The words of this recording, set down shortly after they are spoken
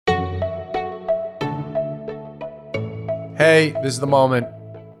Hey, this is the moment.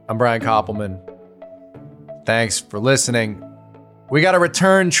 I'm Brian Koppelman. Thanks for listening. We got a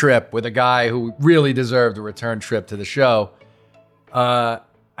return trip with a guy who really deserved a return trip to the show. As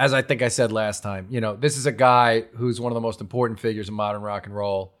I think I said last time, this is a guy who's one of the most important figures in modern rock and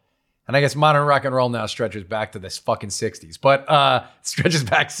roll. And I guess modern rock and roll now stretches back to this fucking 60s, but stretches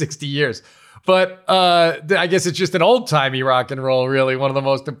back 60 years. But I guess it's just an old-timey rock and roll, really, one of the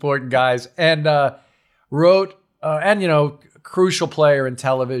most important guys. And wrote, crucial player in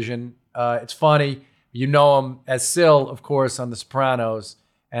television. It's funny, you know him as Syl, of course, on The Sopranos,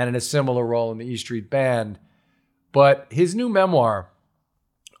 and in a similar role in the E Street Band. But his new memoir,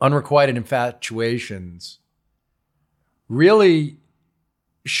 Unrequited Infatuations, really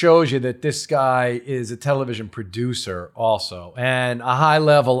shows you that this guy is a television producer also, and a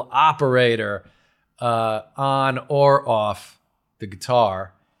high-level operator on or off the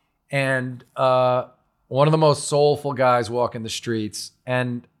guitar, and one of the most soulful guys walking the streets,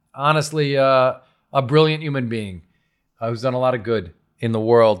 and honestly, a brilliant human being who's done a lot of good in the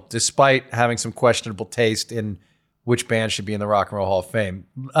world, despite having some questionable taste in which band should be in the Rock and Roll Hall of Fame.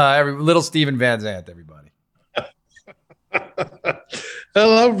 Little Steven Van Zandt, everybody.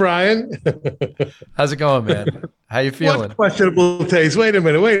 Hello, Brian. How's it going, man? How you feeling? What questionable taste? Wait a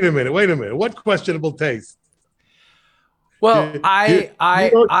minute. What questionable taste? Well, you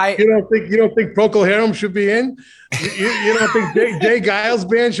don't think Procol Harum should be in? You don't think Jay Giles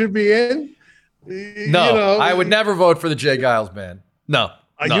band should be in? No, I would never vote for the Jay Giles band. No.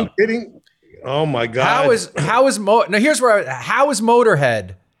 Are you kidding? Oh my God. How is Motorhead?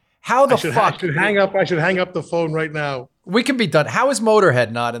 How the fuck? I should hang up the phone right now. We can be done. How is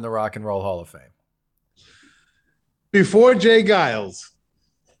Motorhead not in the Rock and Roll Hall of Fame? Before Jay Giles.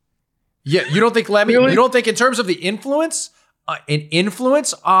 Yeah, you don't think Lemmy? Really? You don't think in terms of the influence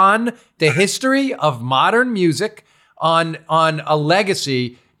on the history of modern music, on a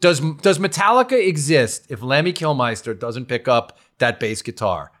legacy? Does Metallica exist if Lemmy Kilmister doesn't pick up that bass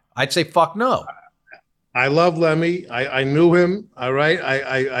guitar? I'd say fuck no. I love Lemmy. I knew him. All right.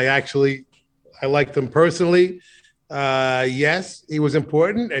 I liked him personally. Yes, he was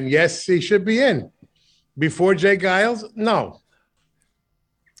important, and yes, he should be in. Before Jay Giles, no.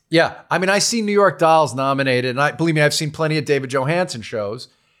 Yeah, I mean, I see New York Dolls nominated, and believe me, I've seen plenty of David Johansen shows,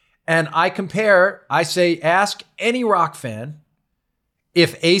 and I say, ask any rock fan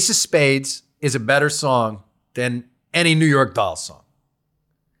if Ace of Spades is a better song than any New York Dolls song.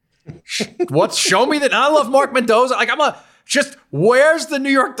 Show me that. I love Mark Mendoza. Where's the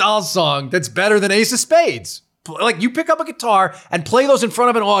New York Dolls song that's better than Ace of Spades? Like, you pick up a guitar and play those in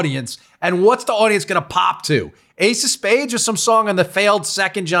front of an audience, and what's the audience going to pop to? Ace of Spades or some song on the failed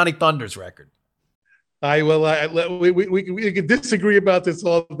second Johnny Thunders record? We could disagree about this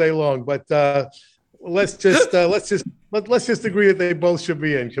all day long, but let's just agree that they both should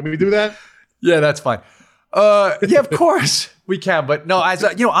be in. Can we do that? Yeah, that's fine. Yeah, of course we can. But no,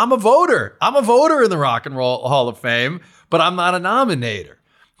 I'm a voter. I'm a voter in the Rock and Roll Hall of Fame, but I'm not a nominator.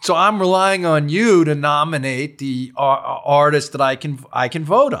 So I'm relying on you to nominate the artist that I can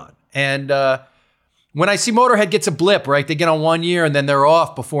vote on. And when I see Motorhead gets a blip, right? They get on 1 year and then they're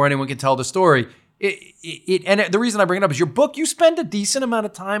off before anyone can tell the story. And the reason I bring it up is your book. You spend a decent amount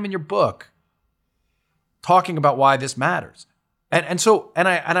of time in your book talking about why this matters. And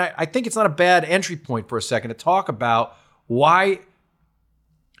I think it's not a bad entry point for a second to talk about why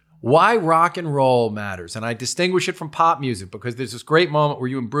rock and roll matters. And I distinguish it from pop music because there's this great moment where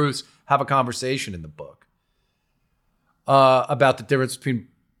you and Bruce have a conversation in the book about the difference between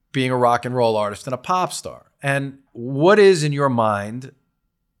being a rock and roll artist and a pop star. And what is, in your mind,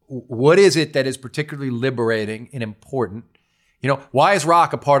 what is it that is particularly liberating and important? Why is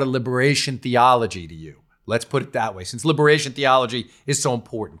rock a part of liberation theology to you? Let's put it that way, since liberation theology is so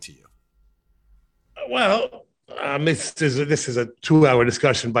important to you. Well, this is a 2-hour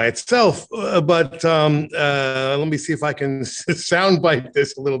discussion by itself, but let me see if I can soundbite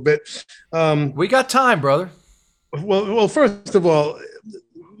this a little bit. We got time, brother. Well, first of all,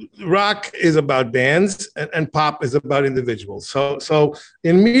 rock is about bands and pop is about individuals. So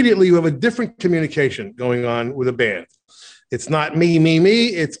immediately you have a different communication going on with a band. It's not me.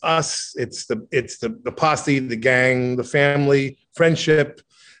 It's us. It's the posse, the gang, the family, friendship,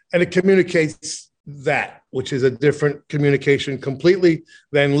 and it communicates that, which is a different communication completely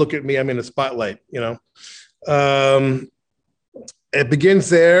than look at me, I'm in a spotlight. It begins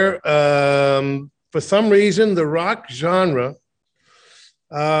there. For some reason, the rock genre,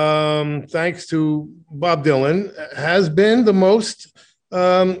 thanks to Bob Dylan, has been the most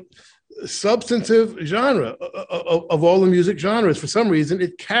substantive genre of all the music genres. For some reason,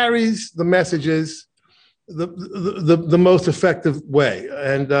 it carries the messages the most effective way.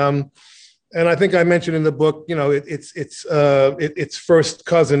 And I think I mentioned in the book, it's first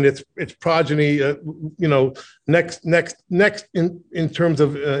cousin, it's progeny, next in terms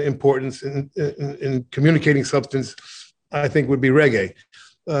of importance in communicating substance, I think would be reggae,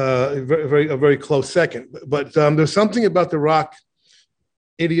 a very close second. But there's something about the rock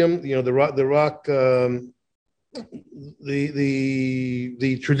idiom, the rock.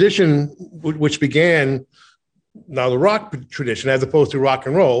 The tradition which began now the rock tradition as opposed to rock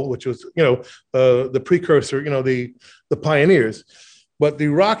and roll, which was the precursor, the pioneers, but the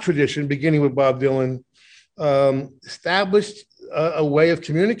rock tradition beginning with Bob Dylan established a way of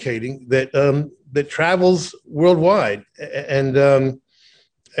communicating that travels worldwide,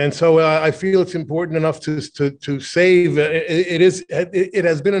 and so I feel it's important enough to save. It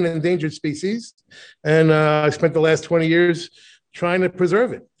has been an endangered species, and I spent the last 20 years trying to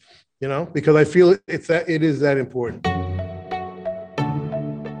preserve it. Because I feel it is that important.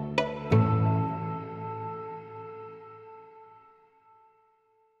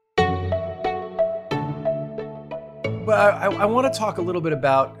 But I want to talk a little bit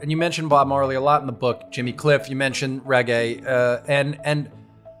about, and you mentioned Bob Marley a lot in the book, Jimmy Cliff. You mentioned reggae, and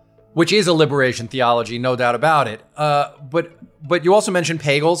which is a liberation theology, no doubt about it. But you also mentioned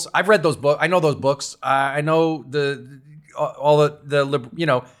Pagels. I've read those books. I know those books. I know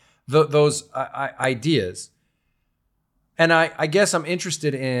those ideas. And I guess I'm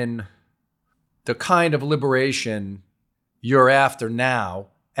interested in the kind of liberation you're after now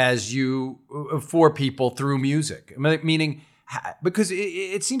as you, for people through music. Meaning, because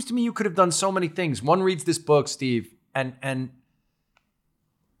it seems to me you could have done so many things. One reads this book, Steve, and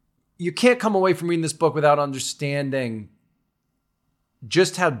you can't come away from reading this book without understanding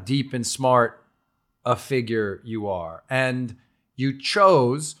just how deep and smart a figure you are. And you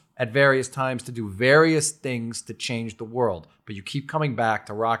chose at various times to do various things to change the world, but you keep coming back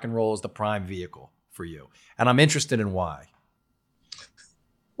to rock and roll as the prime vehicle for you. And I'm interested in why.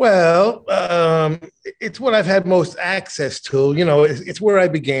 Well, it's what I've had most access to. It's where I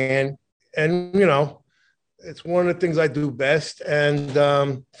began, and it's one of the things I do best. And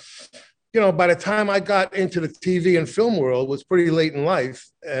by the time I got into the TV and film world, it was pretty late in life,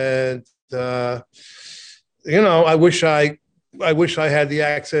 and I wish I had the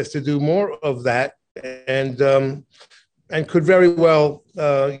access to do more of that, and could very well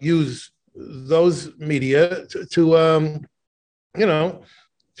use those media to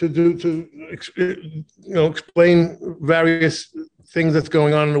explain various things that's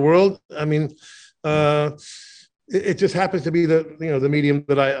going on in the world. I mean, it just happens to be the medium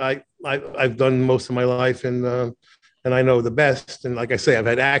that I've done most of my life, and I know the best. And like I say, I've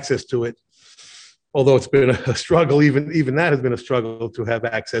had access to it, although it's been a struggle. Even that has been a struggle to have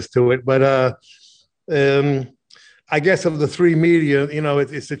access to it. But I guess of the three media,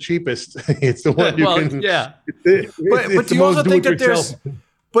 it's the cheapest. It's the one you can. Yeah. But do you also think that there's?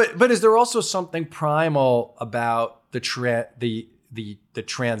 But is there also something primal about the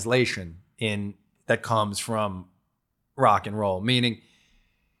translation that comes from rock and roll? Meaning,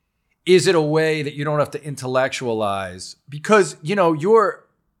 is it a way that you don't have to intellectualize? Because you're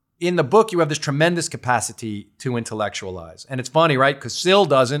in the book, you have this tremendous capacity to intellectualize, and it's funny, right? Because Syl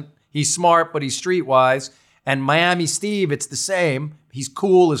doesn't. He's smart, but he's streetwise. And Miami Steve, it's the same. He's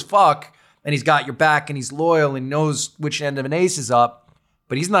cool as fuck, and he's got your back, and he's loyal, and knows which end of an ace is up.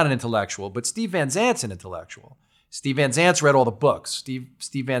 But he's not an intellectual. But Steve Van Zandt's an intellectual. Steve Van Zandt's read all the books.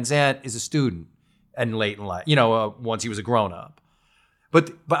 Steve Van Zandt is a student and late in life, once he was a grown up.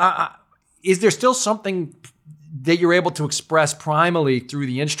 But is there still something that you're able to express primally through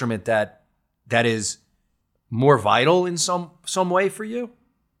the instrument that is more vital in some way for you?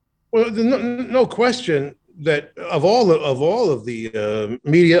 Well, no question that of all of the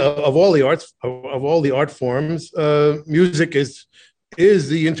media, of all the arts, of all the art forms, music is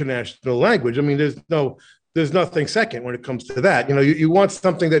the international language. I mean, there's nothing second when it comes to that. You want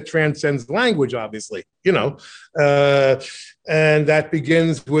something that transcends language, obviously, and that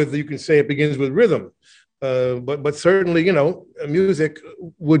begins with, you can say it begins with rhythm. But certainly, music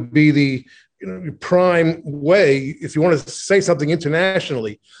would be the prime way. If you want to say something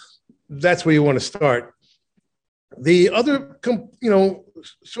internationally, that's where you want to start. The other,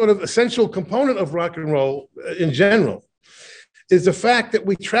 sort of essential component of rock and roll in general is the fact that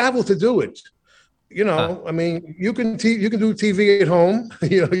we travel to do it. I mean, you can do TV at home.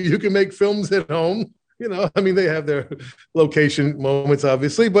 You can make films at home. I mean, they have their location moments,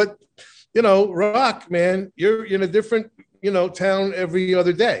 obviously, but rock, man, you're in a different, town every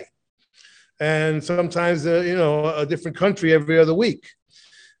other day, and sometimes, a different country every other week.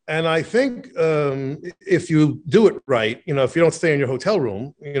 And I think if you do it right, if you don't stay in your hotel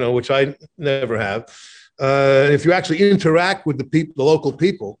room, which I never have, if you actually interact with the people, the local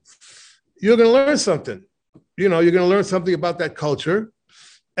people, you're going to learn something. You're going to learn something about that culture,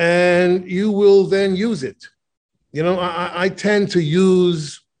 and you will then use it. I tend to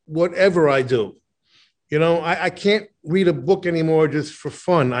use whatever I do. I can't read a book anymore just for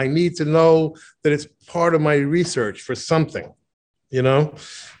fun. I need to know that it's part of my research for something.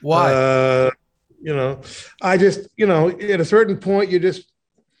 Why? I just, at a certain point, you just,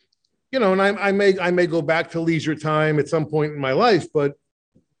 and I may go back to leisure time at some point in my life, but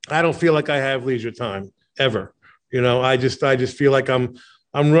I don't feel like I have leisure time ever. I just feel like I'm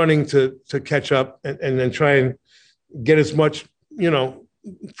running to catch up and then try and get as much,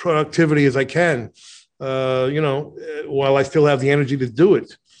 productivity as I can, while I still have the energy to do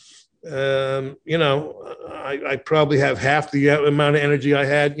it. I probably have half the amount of energy I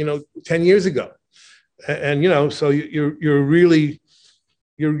had, 10 years ago. And so you're really,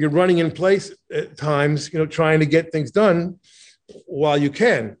 you're running in place at times, trying to get things done while you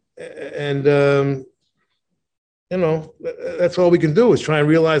can. And, that's all we can do is try and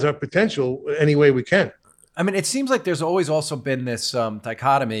realize our potential any way we can. I mean, it seems like there's always also been this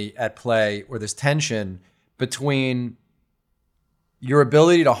dichotomy at play, or this tension between your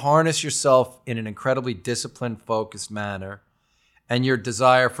ability to harness yourself in an incredibly disciplined, focused manner and your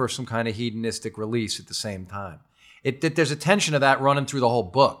desire for some kind of hedonistic release at the same time. There's a tension of that running through the whole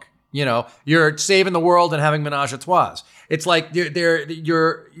book. You're saving the world and having menage a trois. It's like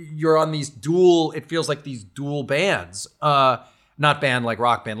you're on these dual, it feels like these dual bands, not band like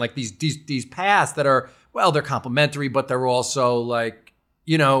rock band, like these paths that are, well, they're complementary, but they're also like,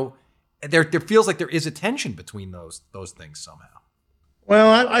 there feels like there is a tension between those things somehow.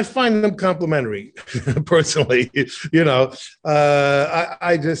 Well, I find them complimentary, personally. People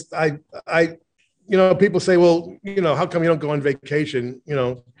say, well, how come you don't go on vacation,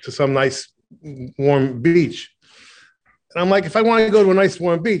 to some nice warm beach? And I'm like, if I want to go to a nice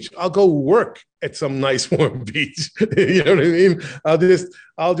warm beach, I'll go work at some nice warm beach. You know what I mean?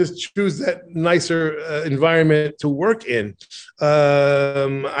 I'll just choose that nicer environment to work in.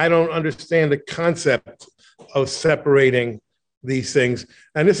 I don't understand the concept of separating these things.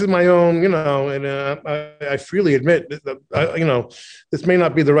 And this is my own, and I freely admit that, this may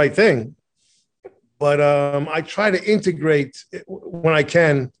not be the right thing, but I try to integrate when I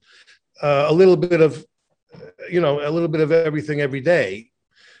can a little bit of everything every day,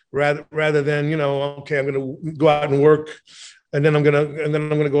 rather than, okay, I'm going to go out and work, and then I'm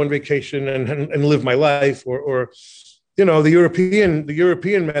going to go on vacation and live my life, or the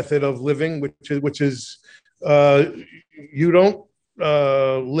European method of living, which is you don't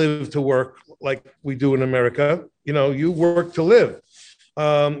live to work like we do in America. You work to live.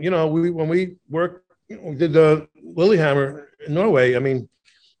 When we did the Lillehammer in Norway, I mean,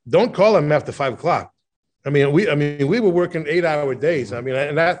 don't call them after 5 o'clock. We were working 8-hour days.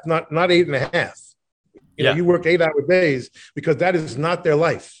 And that's not 8.5. You work 8-hour days because that is not their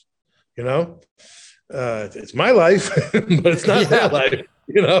life. It's my life, but it's not their life.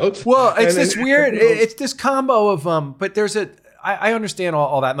 Well, it's this weird. It's this combo of but there's I understand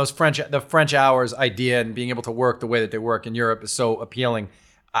all that, and the French hours idea and being able to work the way that they work in Europe is so appealing.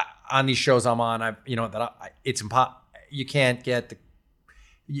 On these shows I'm on, it's impossible. You can't get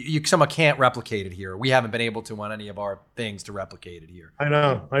someone can't replicate it here. We haven't been able to on any of our things to replicate it here. I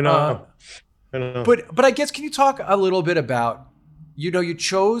know. But I guess, can you talk a little bit about, you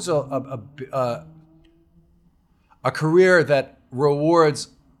chose a career that rewards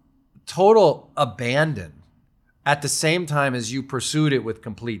total abandon at the same time as you pursued it with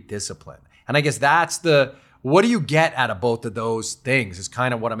complete discipline. And I guess that's what do you get out of both of those things is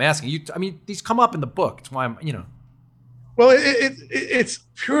kind of what I'm asking you. These come up in the book. That's why I'm. Well, it's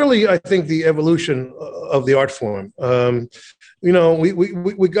purely, I think, the evolution of the art form. We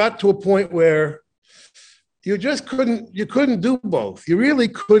got to a point where you just couldn't do both. You really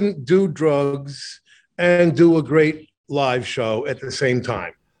couldn't do drugs and do a great live show at the same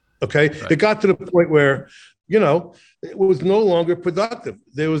time. Okay. Right. It got to the point where, it was no longer productive.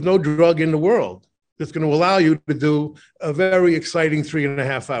 There was no drug in the world that's going to allow you to do a very exciting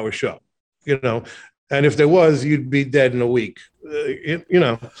 3.5-hour show, And if there was, you'd be dead in a week,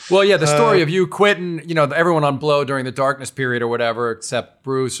 Well, yeah, the story of you quitting, everyone on blow during the darkness period or whatever, except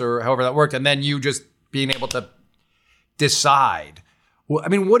Bruce or however that worked. And then you just being able to decide. Well,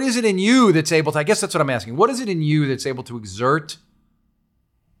 what is it in you that's able to, I guess that's what I'm asking. What is it in you that's able to exert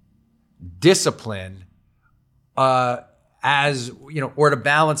discipline as, or to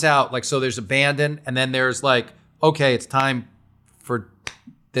balance out, like, so there's abandon and then there's like, okay, it's time for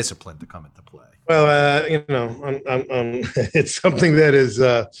discipline to come into play? Well, it's something that is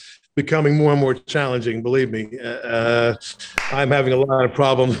becoming more and more challenging. Believe me, I'm having a lot of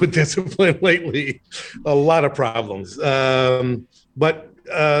problems with discipline lately. A lot of problems. But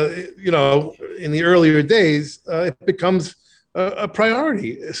in the earlier days, it becomes a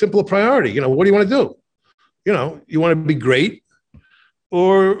priority, a simple priority. What do you want to do? You want to be great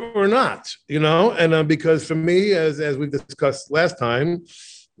or not, and because for me, as we discussed last time,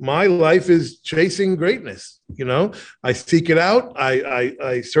 my life is chasing greatness. I seek it out.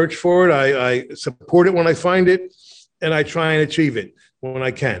 I search for it. I support it when I find it, and I try and achieve it when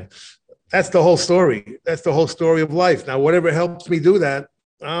I can. That's the whole story. That's the whole story of life. Now, whatever helps me do that,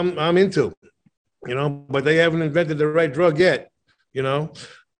 I'm into, but they haven't invented the right drug yet, so.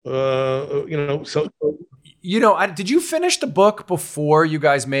 Did you finish the book before you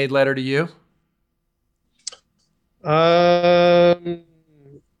guys made Letter to You?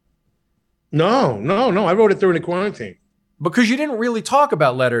 No. I wrote it during the quarantine. Because you didn't really talk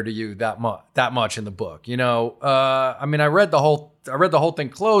about Letter to You that much in the book. I read the whole thing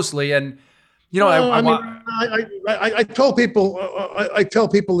closely, and I told people, I tell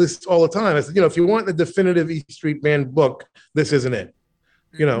people this all the time. I said, if you want the definitive E Street Band book, this isn't it.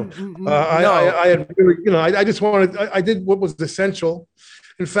 I had really, I just wanted, I did what was essential.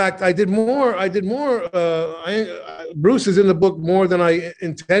 In fact, I did more. Bruce is in the book more than I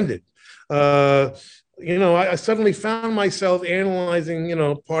intended. I suddenly found myself analyzing,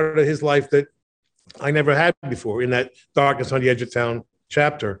 part of his life that I never had before in that Darkness on the Edge of Town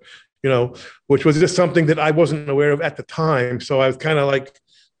chapter, which was just something that I wasn't aware of at the time. So I was kind of like,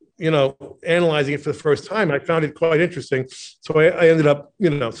 analyzing it for the first time. I found it quite interesting. So I ended up,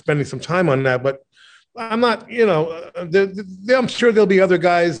 spending some time on that. But I'm not, I'm sure there'll be other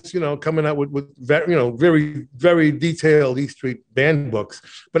guys, coming out with very, very detailed E Street Band books.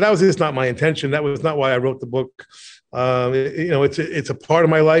 But that was just not my intention. That was not why I wrote the book. It's a part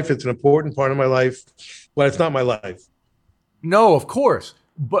of my life. It's an important part of my life, but it's not my life. No, of course.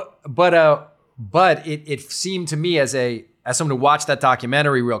 But it seemed to me as someone who watched that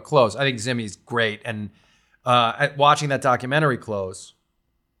documentary real close. I think Zimmy's great, and watching that documentary close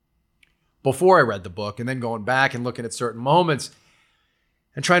before I read the book, and then going back and looking at certain moments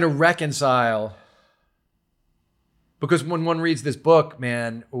and trying to reconcile. Because when one reads this book,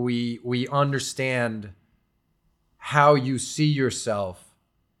 man, we understand how you see yourself,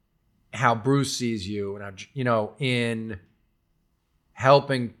 how Bruce sees you, and how, in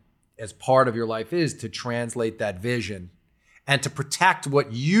helping as part of your life is to translate that vision and to protect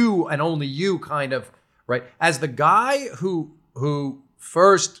what you and only you kind of, right? As the guy who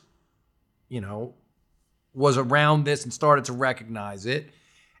first, was around this and started to recognize it,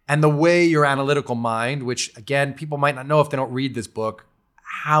 and the way your analytical mind, which again, people might not know if they don't read this book,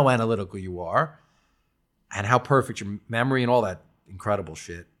 how analytical you are and how perfect your memory and all that incredible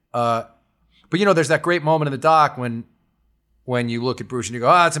shit. But there's that great moment in the doc when you look at Bruce and you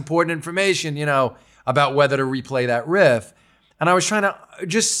go, it's important information, about whether to replay that riff. And I was trying to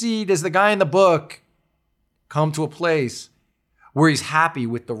just see, does the guy in the book come to a place where he's happy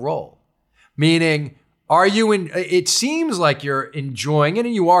with the role? Meaning, it seems like you're enjoying it,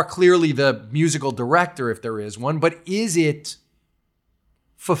 and you are clearly the musical director if there is one, but is it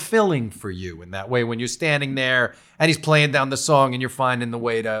fulfilling for you in that way when you're standing there and he's playing down the song and you're finding the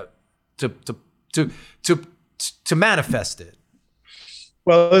way to manifest it?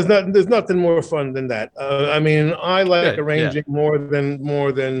 Well, there's nothing more fun than that. I like arranging more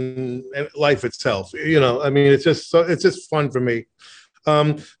than life itself. It's just fun for me.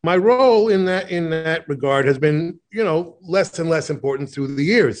 My role in that regard has been, less and less important through the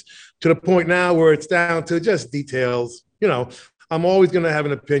years, to the point now where it's down to just details. I'm always going to have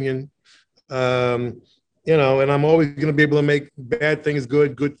an opinion, and I'm always going to be able to make bad things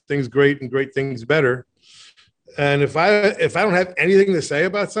good things great, and great things better. And if I don't have anything to say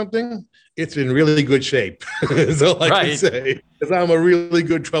about something, it's in really good shape. That's all I can say, because I'm a really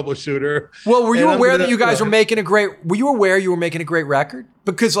good troubleshooter. Well, were you aware that you guys were making a great? Were you aware you were making a great record?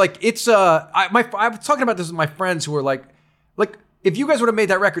 Because it's I was talking about this with my friends who were like if you guys would have made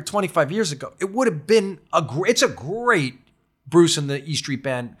that record 25 years ago, it would have been it's a great Bruce and the E Street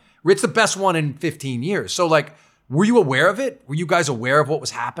Band. It's the best one in 15 years. So were you aware of it? Were you guys aware of what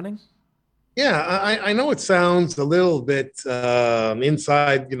was happening? Yeah, I know it sounds a little bit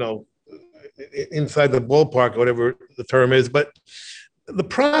inside, inside the ballpark, whatever the term is, but the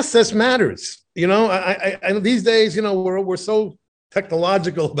process matters. I these days, we're so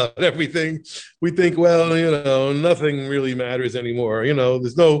technological about everything. We think, well, nothing really matters anymore.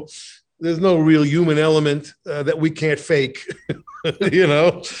 There's no real human element that we can't fake. you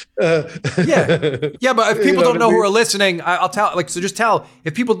know. Yeah, but if people don't know who are listening, I'll tell. Like, so just tell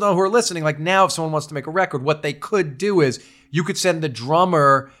if people don't know who are listening. Like now, if someone wants to make a record, what they could do is you could send the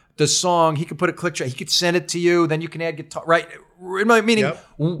drummer the song. He could put a click track. He could send it to you. Then you can add guitar. Right. Meaning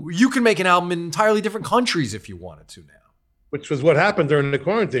you can make an album in entirely different countries if you wanted to now. Which was what happened during the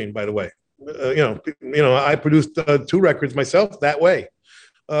quarantine, by the way. I produced 2 records myself that way.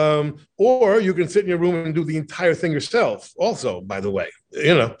 Or you can sit in your room and do the entire thing yourself also, by the way,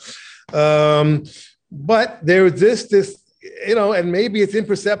 but there's this, and maybe it's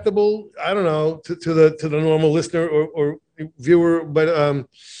imperceptible. I don't know to the normal listener or viewer, but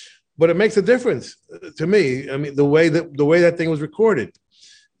it makes a difference to me. I mean, the way that thing was recorded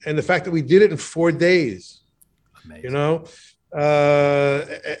and the fact that we did it in 4 days, amazing.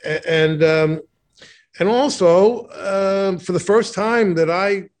 And also, for the first time that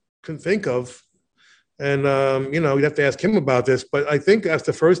I can think of, and, you'd have to ask him about this, but I think that's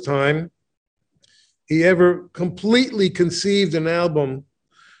the first time he ever completely conceived an album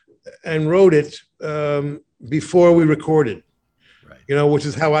and wrote it before we recorded, right. Which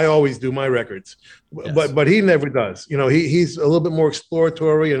is how I always do my records. Yes. But he never does. He's a little bit more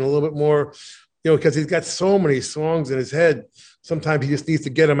exploratory and a little bit more, because he's got so many songs in his head. Sometimes he just needs to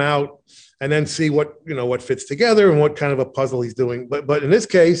get them out and then see what fits together and what kind of a puzzle he's doing. But in this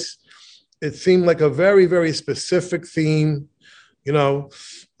case, it seemed like a very, very specific theme,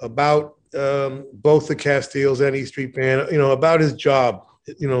 about both the Castiles and E Street Band, about his job,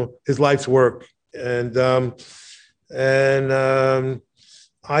 his life's work. And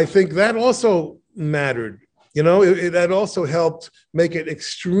I think that also mattered, that also helped make it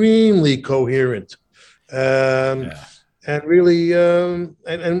extremely coherent. And really,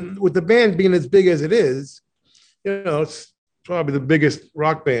 and with the band being as big as it is, it's probably the biggest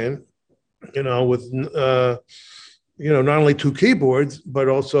rock band, with, not only 2 keyboards, but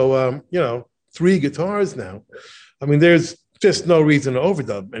also, 3 guitars now. I mean, there's just no reason to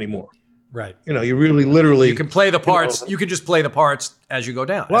overdub anymore. Right. You really literally. You can play the parts. You can just play the parts as you go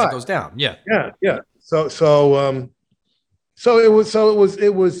down, as it goes down. Yeah. Yeah. So it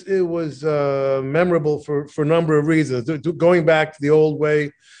was memorable for a number of reasons. Going back to the old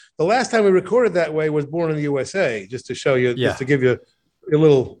way, the last time we recorded that way was Born in the USA. Just to show you, just to give you a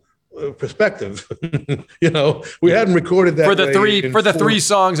little perspective. We hadn't recorded that for the 3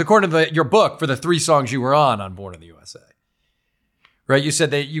 songs, according to your book, for the 3 songs you were on Born in the USA. Right? You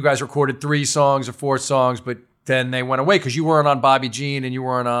said that you guys recorded 3 songs or 4 songs, but then they went away because you weren't on Bobby Jean and you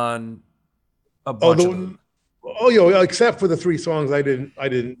weren't on a bunch of them. Except for the 3 songs I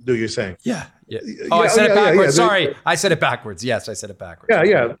didn't do. You're saying? Yeah. I said it backwards. Sorry, I said it backwards. Yes, I said it backwards.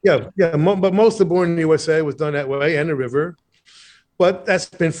 Yeah. But most of Born in the USA was done that way, and The River. But that's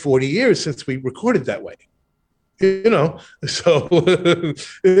been 40 years since we recorded that way. So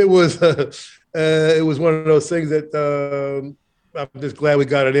it was one of those things that I'm just glad we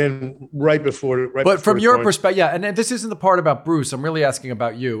got it in right before. But from your perspective, and this isn't the part about Bruce. I'm really asking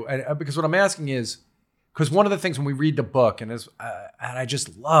about you, and because what I'm asking is. Because one of the things when we read the book, and I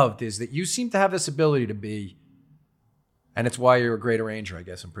just loved, is that you seem to have this ability to be, and it's why you're a great arranger, I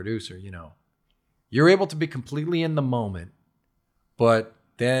guess, and producer, You're able to be completely in the moment, but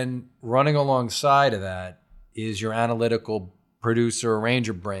then running alongside of that is your analytical producer,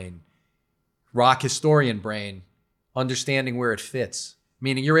 arranger brain, rock historian brain, understanding where it fits.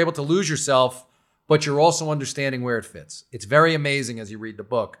 Meaning you're able to lose yourself, but you're also understanding where it fits. It's very amazing as you read the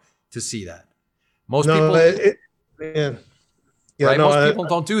book to see that. Most people, right? Most people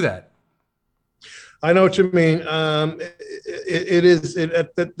don't do that. I know what you mean.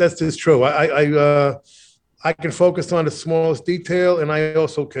 That's just true. I can focus on the smallest detail, and I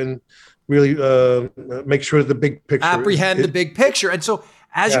also can really make sure the big picture. Apprehend the big picture. And so,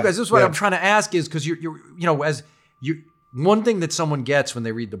 as you guys, this is what I'm trying to ask is because one thing that someone gets when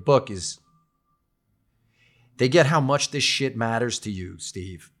they read the book is they get how much this shit matters to you,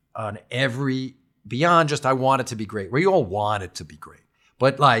 Steve, on every. Beyond just, I want it to be great. We all want it to be great.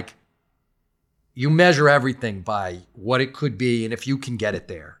 But you measure everything by what it could be and if you can get it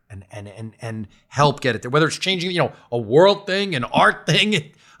there and help get it there. Whether it's changing, a world thing, an art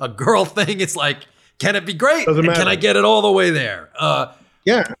thing, a girl thing. It's like, can it be great? And can I get it all the way there?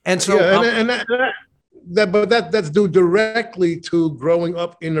 And so, that's due directly to growing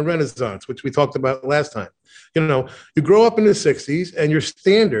up in the Renaissance, which we talked about last time. You grow up in the 60s and your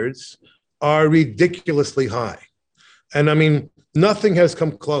standards are ridiculously high. And I mean, nothing has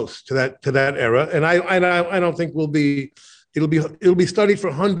come close to that era. And I don't think it'll be studied for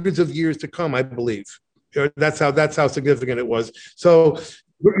hundreds of years to come, I believe. That's how significant it was. So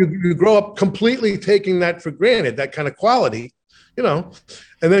you grow up completely taking that for granted, that kind of quality, and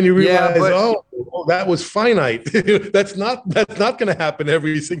then you realize, that was finite. that's not going to happen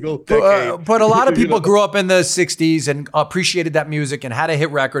every single decade. But a lot of people grew up in the 60s and appreciated that music and had a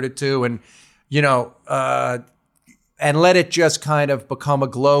hit record or two, and and let it just kind of become a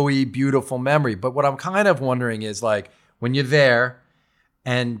glowy, beautiful memory. But what I'm kind of wondering is, like, when you're there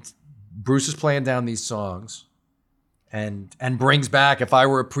and Bruce is playing down these songs and brings back, if I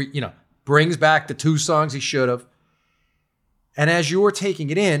were brings back the 2 songs he should have. And as you're taking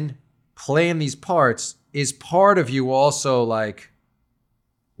it in, playing these parts, is part of you also like,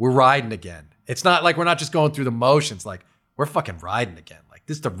 we're riding again? It's not like we're not just going through the motions, like we're fucking riding again. Like,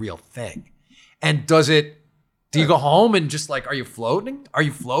 this is the real thing. And do you go home and just like, are you floating? Are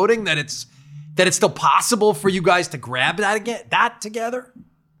you floating that it's still possible for you guys to grab that together?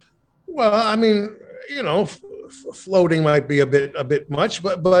 Well, I mean, floating might be a bit much,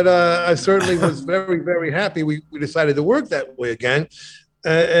 but I certainly was very, very happy we decided to work that way again,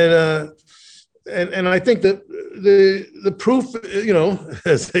 and I think that the proof,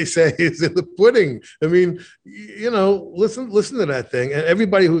 as they say, is in the pudding. I mean, listen to that thing, and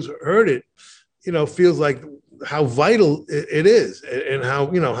everybody who's heard it, feels like how vital it is, and how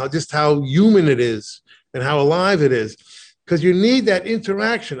human it is, and how alive it is, because you need that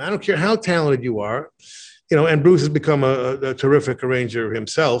interaction. I don't care how talented you are, and Bruce has become a terrific arranger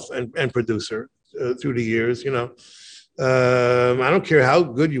himself and producer through the years. I don't care how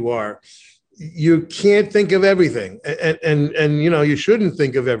good you are, you can't think of everything, and you shouldn't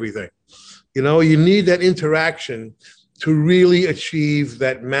think of everything. You need that interaction to really achieve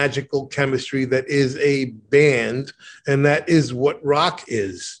that magical chemistry that is a band, and that is what rock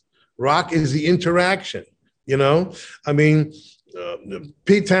is. Rock is the interaction, I mean,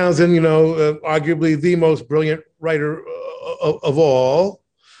 Pete Townsend, arguably the most brilliant writer of all.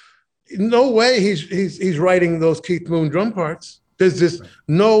 No way he's writing those Keith Moon drum parts. There's just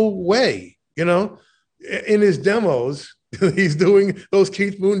no way, in his demos, he's doing those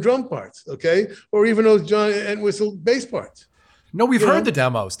Keith Moon drum parts, okay? Or even those John Entwistle bass parts. No, we've heard the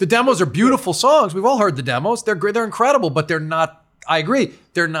demos. The demos are beautiful songs. We've all heard the demos. They're incredible, but they're not, I agree,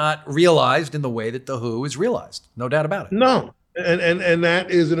 they're not realized in the way that The Who is realized. No doubt about it. No. And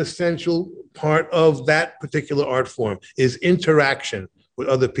that is an essential part of that particular art form, is interaction with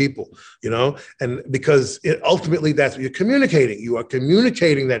other people, and because ultimately that's what you're communicating. You are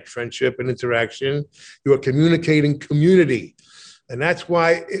communicating that friendship and interaction. You are communicating community. And that's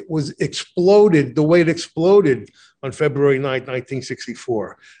why it was exploded the way it exploded on February 9th,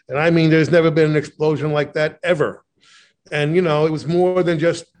 1964. And I mean, there's never been an explosion like that ever. And, it was more than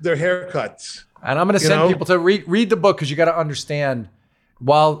just their haircuts. And I'm going to send people to read the book, because you got to understand,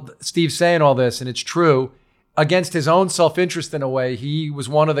 while Steve's saying all this, and it's true, against his own self-interest in a way, he was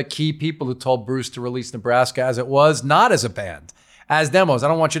one of the key people who told Bruce to release Nebraska as it was, not as a band, as demos. I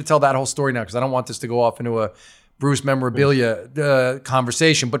don't want you to tell that whole story now, because I don't want this to go off into a Bruce memorabilia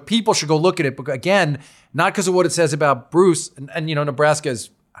conversation. But people should go look at it, again, not because of what it says about Bruce. And Nebraska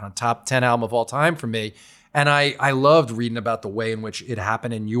is a top 10 album of all time for me. And I loved reading about the way in which it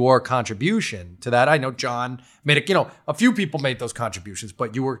happened and your contribution to that. I know John made it, a few people made those contributions,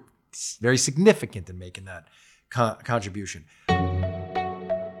 but you were very significant in making that contribution.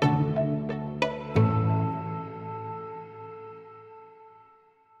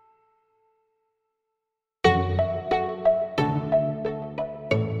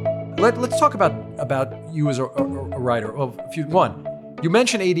 Let's talk about you as a writer. One, you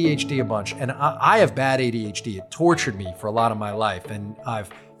mentioned ADHD a bunch, and I have bad ADHD. It tortured me for a lot of my life, and I've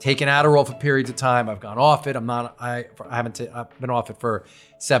taken Adderall for periods of time. I've gone off it. I've been off it for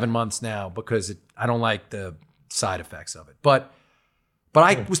 7 months now because I don't like the side effects of it. But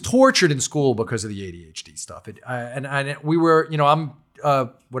I was tortured in school because of the ADHD stuff. And we were, I'm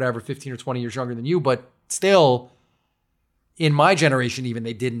 15 or 20 years younger than you, but still, in my generation, even,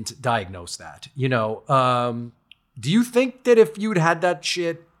 they didn't diagnose that. Do you think that if you'd had that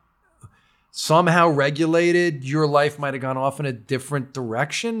shit somehow regulated, your life might have gone off in a different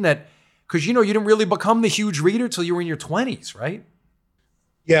direction? Because you didn't really become the huge reader till you were in your 20s, right?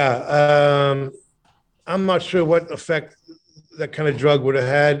 Yeah, I'm not sure what effect that kind of drug would have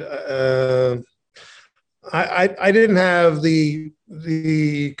had. I didn't have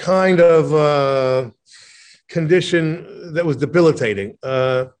the kind of condition that was debilitating.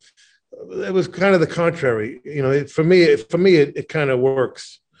 It was kind of the contrary. For me, it kind of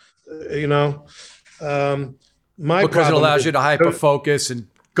works. My because it allows you to hyper focus and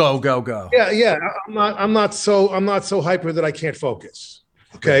go. Yeah. I'm not so hyper that I can't focus.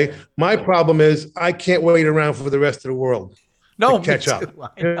 Okay. My problem is I can't wait around for the rest of the world. No, to catch me up. too. I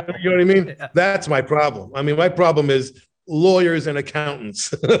You know. know what I mean? Yeah. That's my problem. I mean, my problem is lawyers and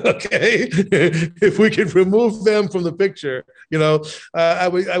accountants. Okay, if we could remove them from the picture, I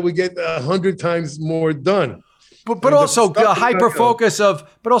would get 100 times more done. But I but mean, the also stuff the that, hyper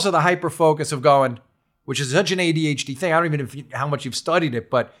focus of going, which is such an ADHD thing. I don't even know how much you've studied it,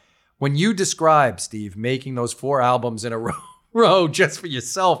 but when you describe, Steve, making those 4 albums in a row just for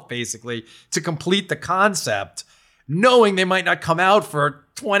yourself, basically to complete the concept, knowing they might not come out for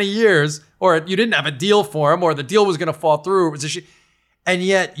 20 years, or you didn't have a deal for them, or the deal was going to fall through, it was and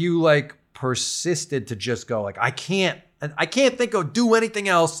yet you like persisted to just go like, I can't think of do anything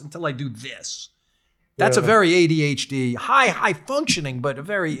else until I do this. That's a very ADHD, high functioning, but a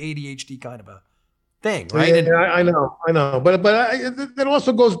very ADHD kind of a thing, right? Yeah, I know, but that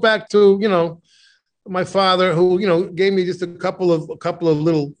also goes back to my father, who gave me just a couple of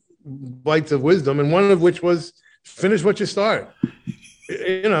little bites of wisdom, and one of which was finish what you start.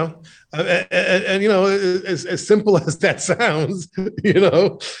 As simple as that sounds,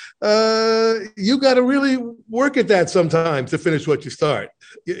 you got to really work at that sometimes to finish what you start.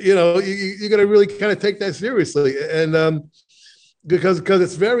 You got to really kind of take that seriously, and because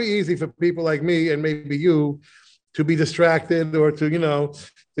it's very easy for people like me and maybe you to be distracted, or to go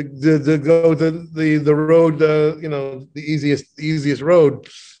the road, the easiest road.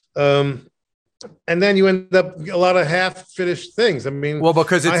 And then you end up a lot of half-finished things. I mean, well,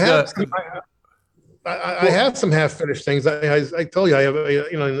 because it's I have some half-finished things. I told you I have,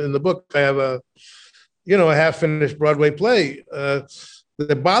 in the book I have a half-finished Broadway play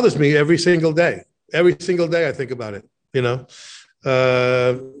that bothers me every single day. Every single day I think about it.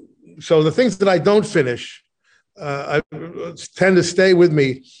 So the things that I don't finish, I tend to stay with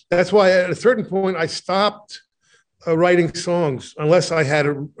me. That's why at a certain point I stopped writing songs unless I had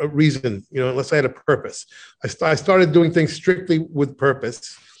a reason, unless I had a purpose. I started doing things strictly with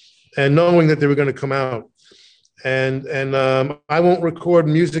purpose and knowing that they were going to come out. And I won't record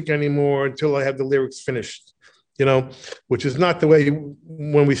music anymore until I have the lyrics finished, which is not the way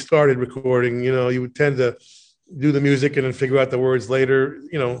when we started recording. You would tend to do the music and then figure out the words later,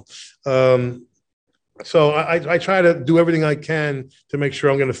 so I try to do everything I can to make sure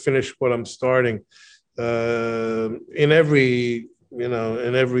I'm going to finish what I'm starting in every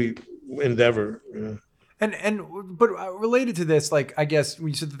endeavor. But related to this, like, I guess when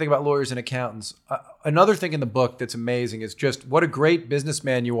you said the thing about lawyers and accountants, another thing in the book that's amazing is just what a great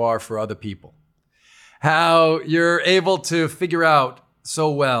businessman you are for other people. How you're able to figure out so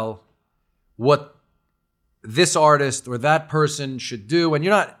well what this artist or that person should do, and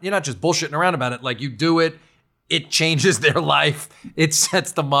you're not just bullshitting around about it. Like, you do it, it changes their life, it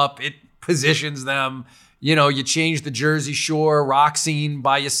sets them up, it positions them. You change the Jersey Shore rock scene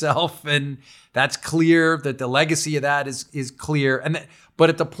by yourself, and that's clear that the legacy of that is clear. But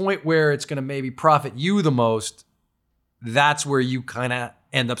at the point where it's going to maybe profit you the most, that's where you kind of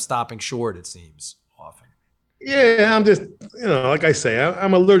end up stopping short, it seems often. Yeah, I'm just, like I say,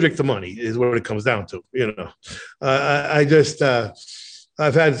 I'm allergic to money is what it comes down to. I just,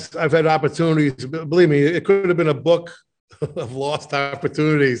 I've had opportunities. Believe me, it could have been a book of lost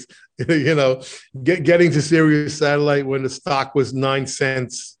opportunities. Getting to Sirius Satellite when the stock was 9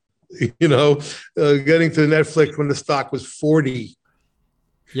 cents. Getting to Netflix when the stock was 40.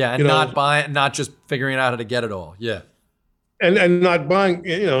 Yeah, and not just figuring out how to get it all. Yeah. And not buying,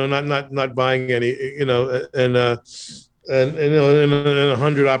 not buying any, and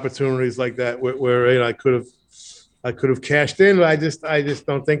 100 opportunities like that where I could have cashed in, but I just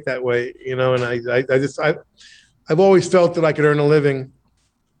don't think that way, and I've always felt that I could earn a living,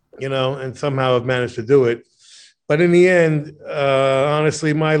 and somehow I've managed to do it. But in the end,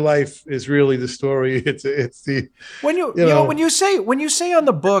 honestly, my life is really the story. It's the when you say in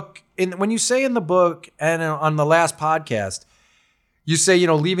the book and on the last podcast, you say,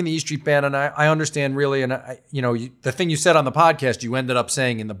 leaving the E Street Band, and I understand really, and the thing you said on the podcast, you ended up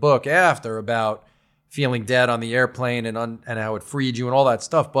saying in the book after about feeling dead on the airplane and how it freed you and all that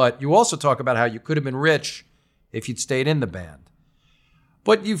stuff. But you also talk about how you could have been rich if you'd stayed in the band.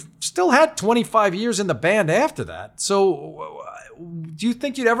 But you've still had 25 years in the band after that. So do you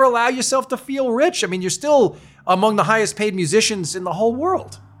think you'd ever allow yourself to feel rich? I mean, you're still among the highest paid musicians in the whole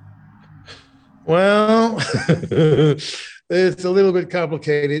world. Well, it's a little bit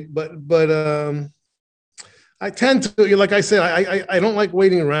complicated, but I tend to, like I said, I don't like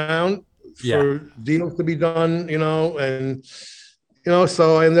waiting around for deals to be done, and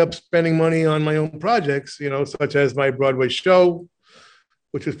so I end up spending money on my own projects, such as my Broadway show,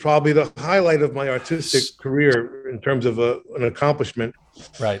 which is probably the highlight of my artistic career in terms of an accomplishment.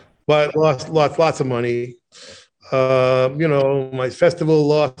 Right. But lost lots of money. My festival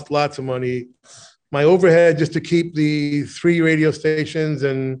lost lots of money. My overhead just to keep the 3 radio stations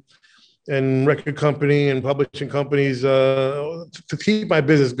and record company and publishing companies to keep my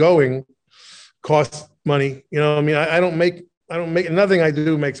business going costs money. I don't make nothing I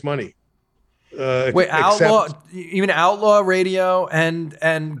do makes money. Wait, even Outlaw Radio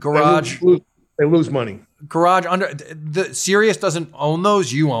and Garage. They lose money. Garage the Sirius doesn't own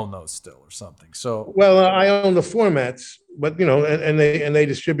those. You own those still, or something. So I own the formats, but and they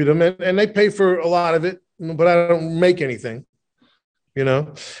distribute them and they pay for a lot of it, but I don't make anything.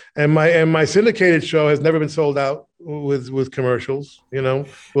 And my syndicated show has never been sold out with commercials. We'll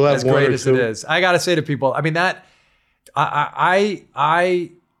have as great as it is. I gotta say to people, I mean that I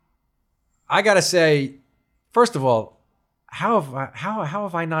gotta say, first of all, how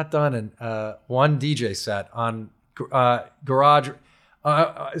have I not done one DJ set on Garage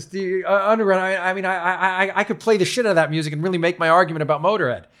the Underground? I could play the shit out of that music and really make my argument about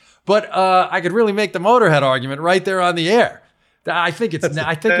Motorhead, but I could really make the Motorhead argument right there on the air. I think that's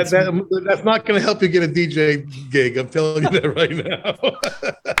not going to help you get a DJ gig. I'm telling you that right now.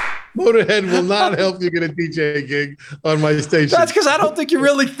 Motorhead will not help you get a DJ gig on my station. That's because I don't think you're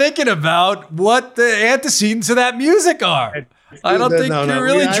really thinking about what the antecedents of that music are. I don't think you're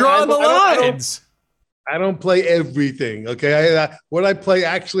really drawing the lines. I don't play everything. Okay, what I play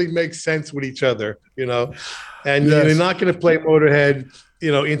actually makes sense with each other. And yes. You're not going to play Motorhead.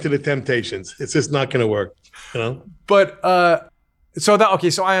 Into the Temptations. It's just not going to work. But. So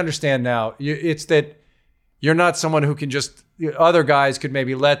I understand now. It's that you're not someone who can just. Other guys could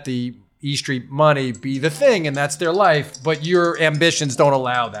maybe let the E Street money be the thing, and that's their life. But your ambitions don't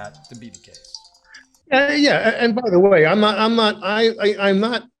allow that to be the case. Yeah, and by the way, I'm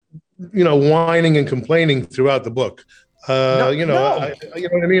not whining and complaining throughout the book. No. You know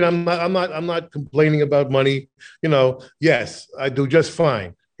what I mean. I'm not complaining about money. Yes, I do just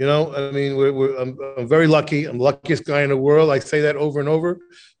fine. I'm very lucky. I'm the luckiest guy in the world. I say that over and over.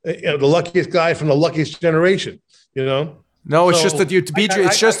 The luckiest guy from the luckiest generation. No, it's just that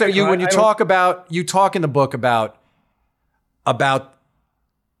when you talk in the book about.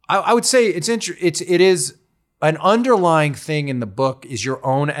 I would say it is an underlying thing in the book is your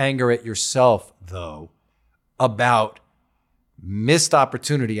own anger at yourself, though, about missed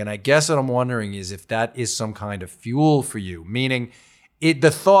opportunity. And I guess what I'm wondering is if that is some kind of fuel for you, meaning.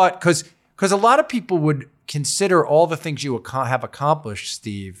 The thought, because a lot of people would consider all the things you have accomplished,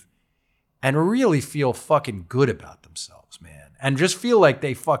 Steve, and really feel fucking good about themselves, man. And just feel like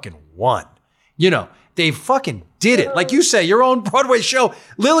they fucking won. They fucking did it. Like you say, your own Broadway show,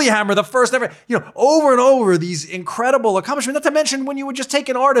 Lilyhammer, the first ever, over and over, these incredible accomplishments. Not to mention when you would just take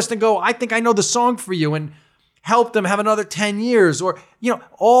an artist and go, I think I know the song for you, and help them have another 10 years or,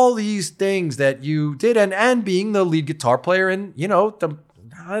 all these things that you did and being the lead guitar player in, one of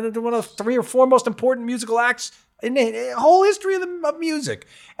the 3 or 4 most important musical acts in the whole history of music.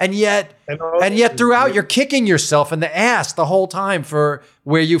 And yet throughout you're kicking yourself in the ass the whole time for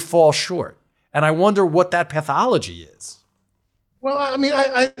where you fall short. And I wonder what that pathology is. Well,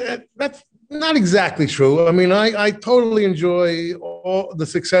 I that's not exactly true. I totally enjoy all the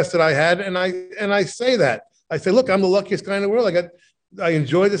success that I had. And I say that. I say, look, I'm the luckiest guy in the world. I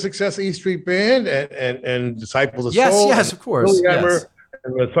enjoy the success of E Street Band and Disciples of Soul. Yes, of course. Yes.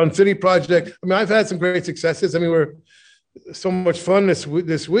 And the Sun City Project. I've had some great successes. We're so much fun this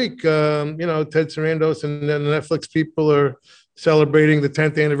week. Ted Sarandos and the Netflix people are celebrating the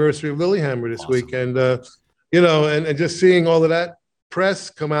 10th anniversary of Lilyhammer this week. And, and just seeing all of that press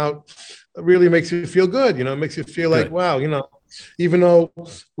come out really makes you feel good. It makes you feel like, wow, even though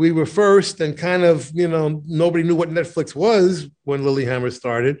we were first and kind of, nobody knew what Netflix was when Lilyhammer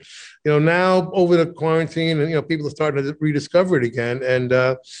started, now over the quarantine and, people are starting to rediscover it again. And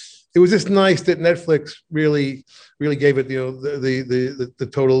it was just nice that Netflix really gave it, the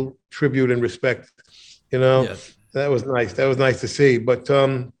total tribute and respect, Yes. That was nice. That was nice to see. But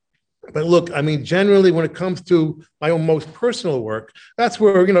look, generally when it comes to my own most personal work, that's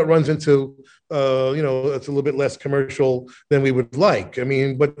where, it runs into, it's a little bit less commercial than we would like.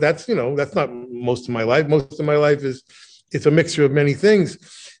 But that's not most of my life. Most of my life it's a mixture of many things.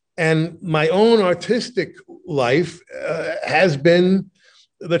 And my own artistic life has been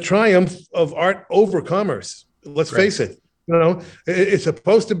the triumph of art over commerce. Let's face it. It's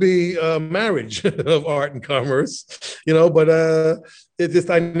supposed to be a marriage of art and commerce, but it just,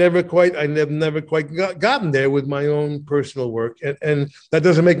 I've never quite gotten there with my own personal work. And that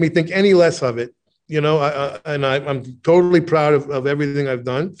doesn't make me think any less of it. I'm totally proud of everything I've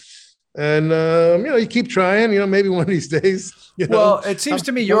done. And you keep trying. Maybe one of these days. Well, it seems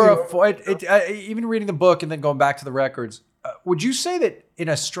to me even reading the book and then going back to the records. Would you say that in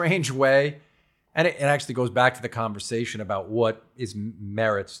a strange way, and it actually goes back to the conversation about what is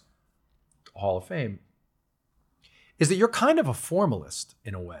merits Hall of Fame, is that you're kind of a formalist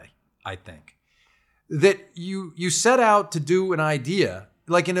in a way? I think that you set out to do an idea,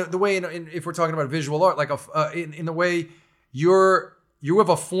 like in the way if we're talking about visual art, like in the way you have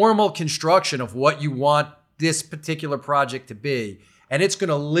a formal construction of what you want this particular project to be, and it's going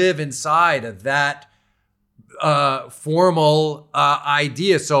to live inside of that formal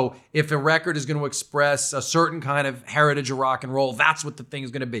idea. So if a record is going to express a certain kind of heritage of rock and roll, that's what the thing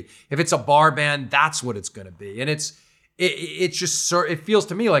is going to be. If it's a bar band, that's what it's going to be. And it feels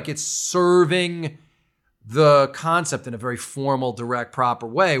to me like it's serving the concept in a very formal, direct, proper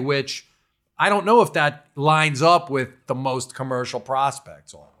way, which I don't know if that lines up with the most commercial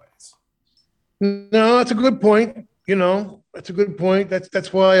prospects always. No, that's a good point. That's a good point.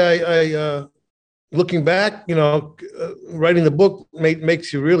 That's why I looking back, writing the book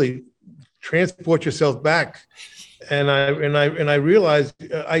makes you really transport yourself back. And I realized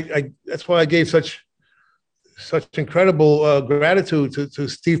that's why I gave such incredible gratitude to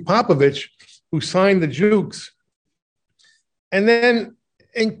Steve Popovich, who signed the Jukes, and then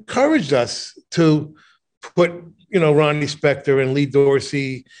encouraged us to put, Ronnie Spector and Lee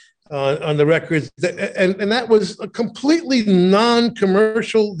Dorsey on the records. And that was a completely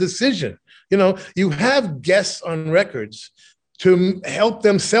non-commercial decision. You have guests on records to help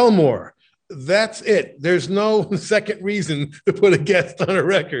them sell more. That's it. There's no second reason to put a guest on a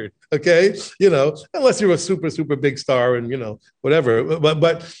record. Okay. Unless you're a super, super big star and, whatever.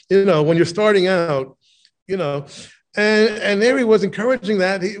 But when you're starting out, and there he was encouraging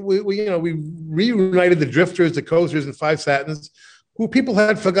that. We reunited the Drifters, the Coasters, and Five Satins, who people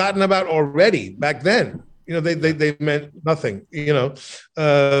had forgotten about already back then. They meant nothing,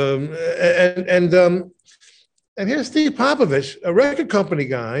 and here's Steve Popovich, a record company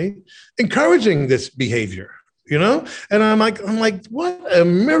guy, encouraging this behavior, and I'm like, what a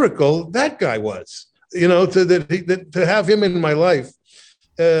miracle that guy was, to have him in my life.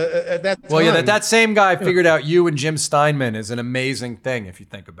 At that time. Well, yeah, that same guy figured out you and Jim Steinman is an amazing thing if you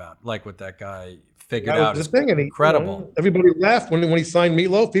think about like what that guy figured out. Was the thing, and incredible. Everybody laughed when he signed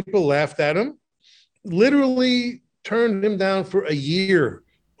Meatloaf. People laughed at him. Literally turned him down for a year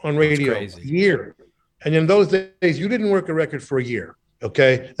on radio. A year. And in those days, you didn't work a record for a year.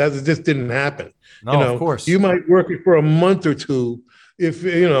 Okay, that just didn't happen. No, of course. You might work it for a month or two if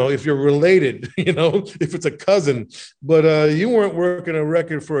you're related, if it's a cousin, but you weren't working a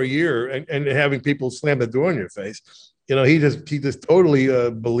record for a year and having people slam the door in your face. He just totally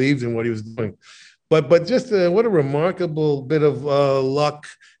believed in what he was doing. But just what a remarkable bit of luck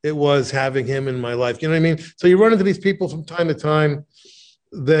it was having him in my life. You know what I mean? So you run into these people from time to time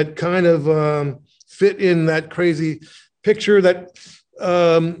that kind of fit in that crazy picture, that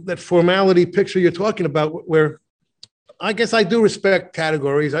formality picture you're talking about, where I guess I do respect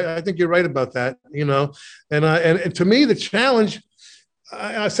categories. I think you're right about that, and to me, the challenge,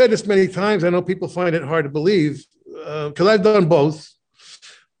 I've said this many times, I know people find it hard to believe because I've done both,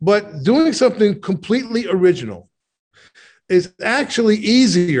 but doing something completely original is actually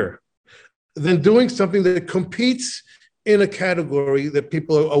easier than doing something that competes in a category that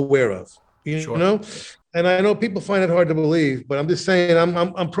people are aware of, you know? And I know people find it hard to believe, but I'm just saying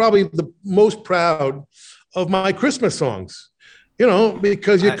I'm probably the most proud of my Christmas songs,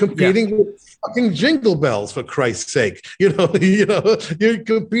 because you're competing with fucking Jingle Bells, for Christ's sake. You're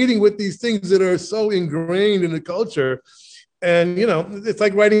competing with these things that are so ingrained in the culture. And, it's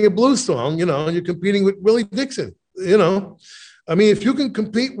like writing a blues song, and you're competing with Willie Dixon, I mean, if you can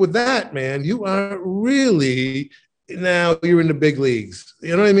compete with that, man, you are really, now you're in the big leagues.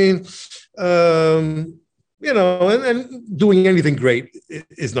 You know what I mean? And doing anything great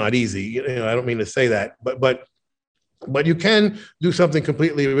is not easy. I don't mean to say that, but you can do something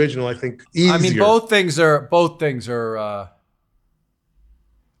completely original, I think, easier. I mean, both things are,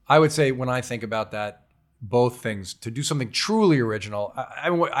 I would say when I think about that, both things, to do something truly original,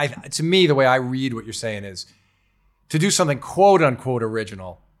 to me, the way I read what you're saying is to do something quote unquote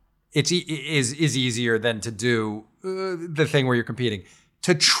original, is easier than to do the thing where you're competing.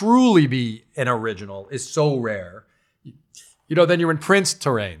 To truly be an original is so rare. Then you're in Prince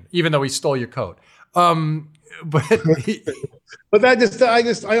terrain, even though he stole your coat. But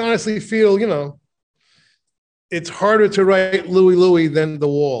I honestly feel, it's harder to write Louie than The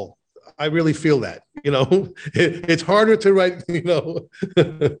Wall. I really feel that, it's harder to write,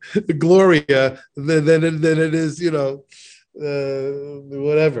 Gloria than it is,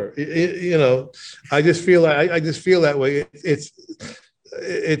 whatever. You know, I just feel that way. It's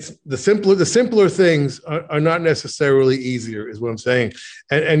the simpler things are not necessarily easier, is what I'm saying.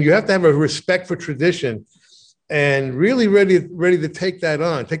 And you have to have a respect for tradition and really ready to take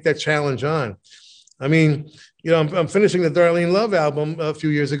that challenge on. I mean, you know, I'm finishing the Darlene Love album a few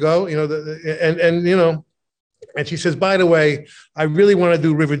years ago, you know, and you know, and she says, by the way, I really want to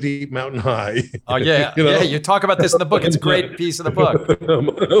do River Deep, Mountain High. Oh yeah, you know? yeah. You talk about this in the book. It's a great piece of the book.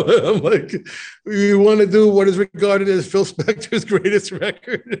 I'm like, you want to do what is regarded as Phil Spector's greatest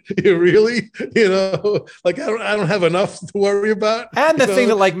record? You really, you know, like I don't have enough to worry about. And the thing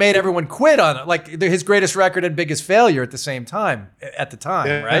that like made everyone quit on it, like his greatest record and biggest failure at the same time, at the time,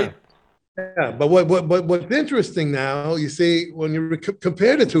 yeah. right? Yeah, but what's interesting now, you see, when you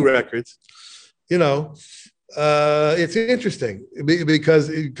compare the two records, you know, it's interesting because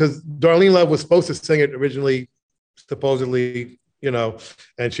Darlene Love was supposed to sing it originally, supposedly, you know,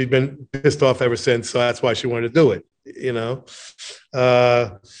 and she'd been pissed off ever since. So that's why she wanted to do it, you know,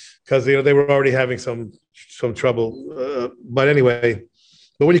 because you know they were already having some trouble. But anyway,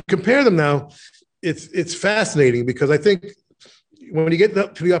 but when you compare them now, it's fascinating because I think when you get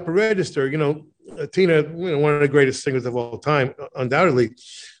up to the upper register, you know, Tina, you know, one of the greatest singers of all time, undoubtedly.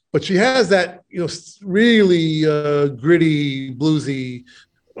 But she has that, you know, really gritty, bluesy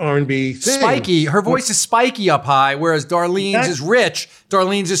R&B thing. Spiky. Her voice is spiky up high, whereas Darlene's is rich.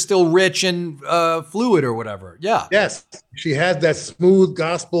 Darlene's is still rich and fluid or whatever. Yeah. Yes, she has that smooth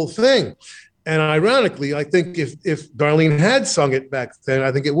gospel thing. And ironically, I think if Darlene had sung it back then,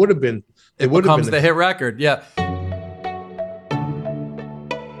 I think it would have been. It becomes the hit record. Yeah.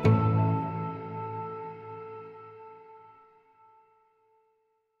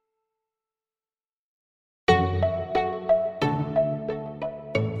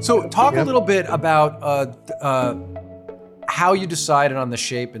 So talk a little bit about how you decided on the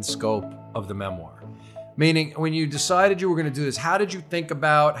shape and scope of the memoir. Meaning, when you decided you were going to do this, how did you think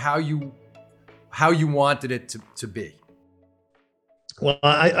about how you wanted it to be? Well,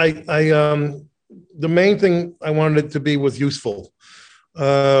 the main thing I wanted it to be was useful.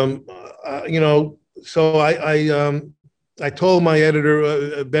 You know, so I told my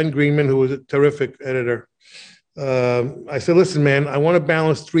editor, Ben Greenman, who was a terrific editor, I said, listen, man, I want to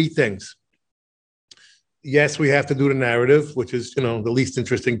balance three things. Yes, we have to do the narrative, which is, you know, the least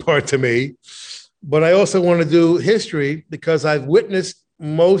interesting part to me. But I also want to do history because I've witnessed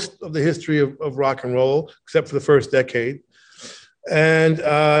most of the history of rock and roll, except for the first decade. And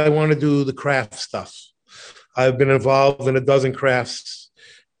I want to do the craft stuff. I've been involved in a dozen crafts.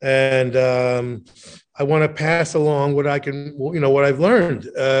 And I want to pass along what I can, you know, what I've learned,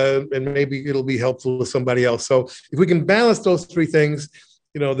 and maybe it'll be helpful to somebody else. So if we can balance those three things,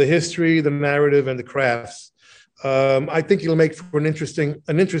 you know, the history, the narrative, and the crafts, I think it'll make for an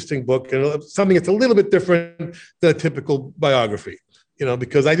interesting book and something that's a little bit different than a typical biography, you know,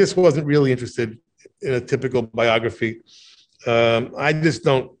 because I just wasn't really interested in a typical biography. I just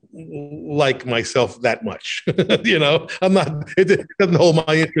don't like myself that much. You know, it doesn't hold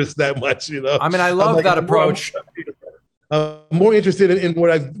my interest that much, you know. I mean, I love that approach. I'm more interested in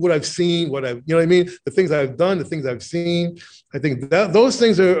what I've seen, you know what I mean? The things I've done, the things I've seen. I think those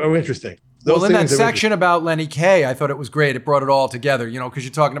things are interesting. Well, in that section about Lenny Kaye, I thought it was great. It brought it all together, you know, because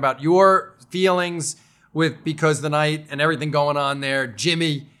you're talking about your feelings with Because the Night and everything going on there,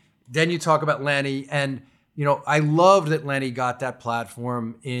 Jimmy, then you talk about Lenny, and you know, I loved that Lenny got that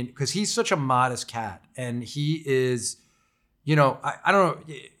platform in because he's such a modest cat, and he is, you know, I don't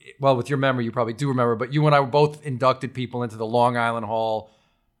know. Well, with your memory, you probably do remember, but you and I were both inducted people into the Long Island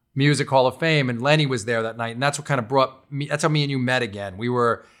Music Hall of Fame, and Lenny was there that night, and that's what kind of brought me. That's how me and you met again. We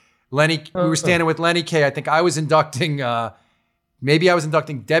were standing with Lenny Kaye. I think I was inducting, maybe I was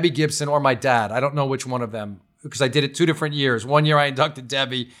inducting Debbie Gibson or my dad. I don't know which one of them because I did it 2 different years. One year I inducted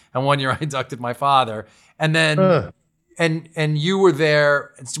Debbie, and one year I inducted my father. And then, and you were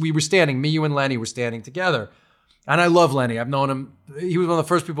there. And so we were standing. Me, you, and Lenny were standing together. And I love Lenny. I've known him. He was one of the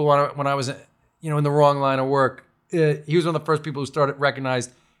first people when I was, you know, in the wrong line of work. He was one of the first people who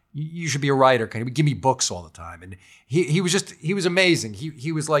recognized you should be a writer. He would give me books all the time, and he was amazing.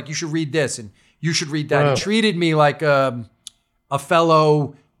 He was like, you should read this and you should read that. Wow. He treated me like a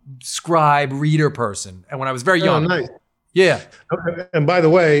fellow scribe reader person. And when I was very young. Nice. Yeah. And by the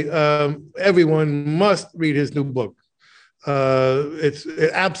way, everyone must read his new book. It's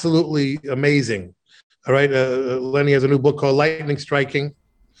absolutely amazing. All right. Lenny has a new book called Lightning Striking.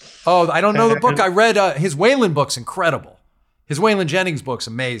 Oh, I don't know the book. I read his Waylon book's incredible. His Waylon Jennings book's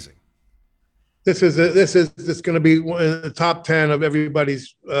amazing. this going to be in the top 10 of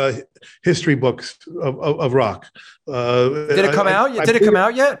everybody's history books of rock. Did it come out? Did it come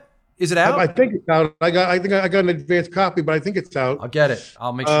out yet? Is it out? I think it's out. I think I got an advanced copy, but I think it's out. I'll get it.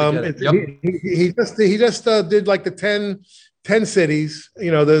 I'll make sure to get it. Yep. He just did like the 10 cities,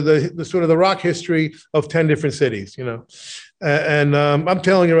 the sort of the rock history of 10 different cities, and I'm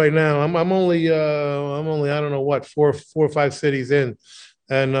telling you right now, I'm only I don't know what, four or five cities in,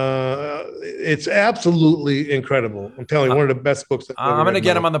 and it's absolutely incredible. I'm telling you, one of the best books. I'm going to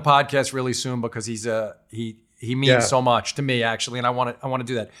get him on the podcast really soon because he means so much to me, actually, and I want to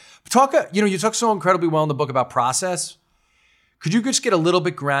do that. You talk so incredibly well in the book about process. Could you just get a little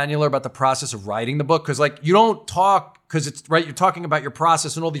bit granular about the process of writing the book? Because you don't talk, because it's right, you're talking about your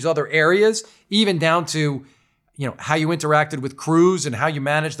process in all these other areas, even down to how you interacted with crews and how you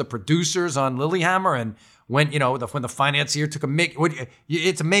managed the producers on Lilyhammer, and when when the financier took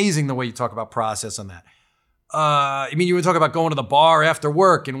it's amazing the way you talk about process on that. You would talk about going to the bar after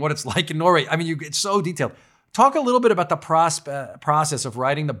work and what it's like in Norway. It's so detailed. Talk a little bit about the process of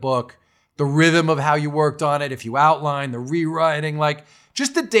writing the book, the rhythm of how you worked on it, if you outline, the rewriting,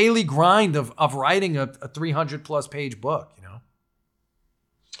 just the daily grind of writing a 300 plus page book,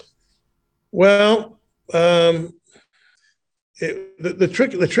 Well, the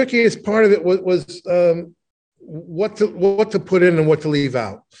trickiest part of it was what to put in and what to leave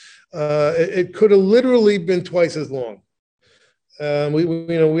out. It could have literally been twice as long.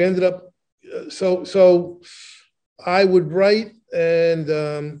 We ended up so I would write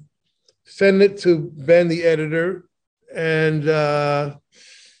and send it to Ben, the editor, and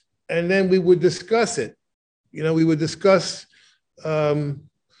then we would discuss it. We would discuss that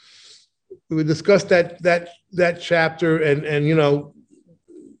chapter, and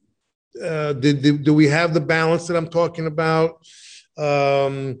do we have the balance that I'm talking about?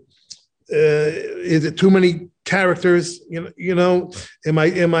 Is it too many characters? Am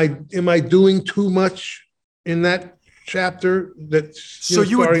I doing too much in that chapter? So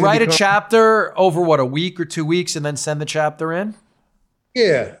you would write a chapter over a week or 2 weeks, and then send the chapter in?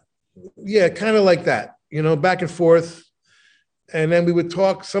 Yeah, kind of like that. Back and forth. And then we would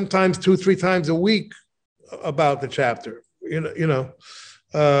talk sometimes 2-3 times a week about the chapter, and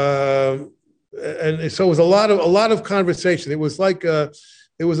so it was a lot of conversation. It was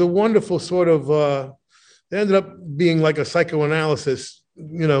it was a wonderful sort of, it ended up being like a psychoanalysis,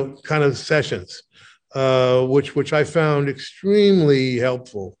 kind of sessions, which I found extremely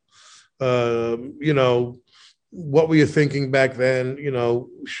helpful. What were you thinking back then?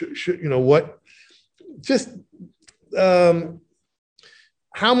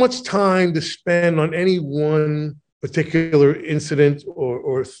 How much time to spend on any one particular incident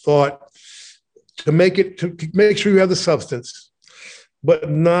or thought to make sure you have the substance,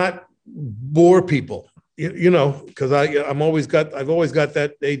 but not bore people. Because I've always got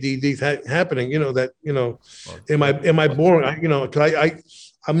that ADD happening. Am I boring?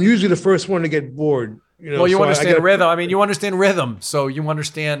 Because I'm usually the first one to get bored. Well, you understand rhythm. You understand rhythm, so you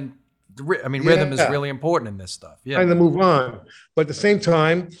understand. Rhythm is really important in this stuff. Yeah. Trying to move on. But at the same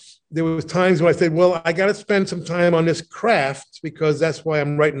time, there was times when I said, well, I got to spend some time on this craft because that's why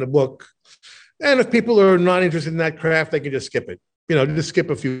I'm writing the book. And if people are not interested in that craft, they can just skip it. Just skip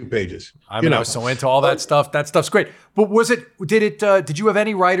a few pages. I was so into all that stuff. That stuff's great. But did you have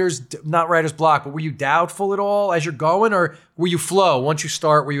any not writer's block, but were you doubtful at all as you're going, or were you flow? Once you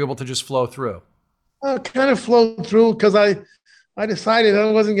start, were you able to just flow through? Kind of flow through because I decided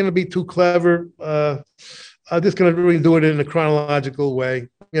I wasn't going to be too clever. I'm just going to really do it in a chronological way,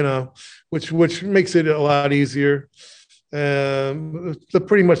 which makes it a lot easier.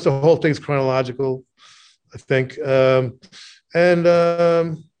 Pretty much the whole thing's chronological, I think. Just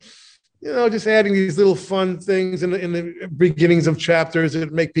adding these little fun things in the beginnings of chapters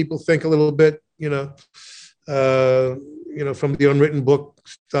that make people think a little bit, from the unwritten book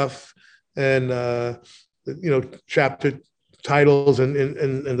stuff, and chapter titles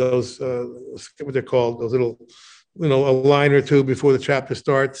and those what they're called, those little, a line or two before the chapter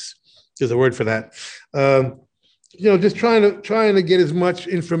starts. There's a word for that. Just trying to get as much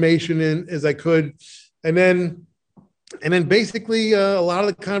information in as I could, and then basically a lot of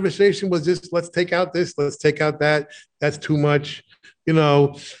the conversation was just, let's take out this, let's take out that. That's too much.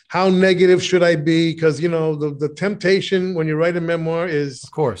 How negative should I be? Because, the temptation when you write a memoir is,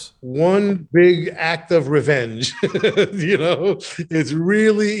 of course, one big act of revenge. It's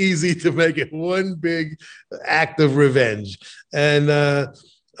really easy to make it one big act of revenge. And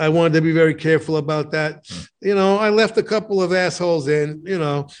I wanted to be very careful about that. I left a couple of assholes in,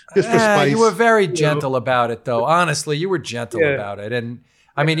 just for spice. You were very gentle about it, though. Honestly, you were gentle about it. And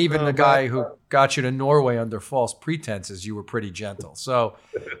I mean, even the guy But who got you to Norway under false pretenses, you were pretty gentle. So,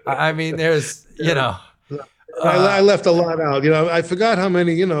 I mean, there's, I left a lot out. I forgot how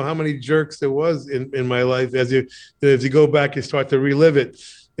many jerks there was in my life. As you go back, you start to relive it.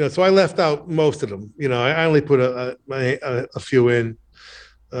 So I left out most of them. I only put a few in.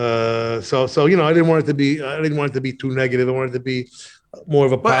 So I didn't want it to be too negative. I wanted it to be more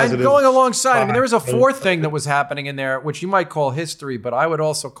of a positive. And going alongside, I mean, there was a fourth thing that was happening in there, which you might call history, but I would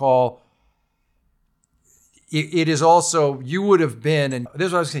also call it is also, you would have been, and this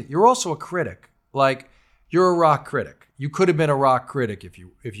is what I was saying, you're also a critic. Like, you're a rock critic. You could have been a rock critic if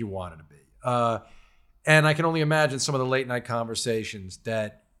you wanted to be. And I can only imagine some of the late night conversations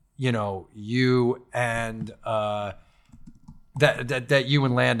that, you and that you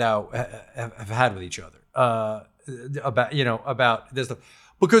and Landau have had with each other about this stuff.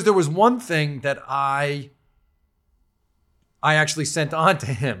 Because there was one thing that I actually sent on to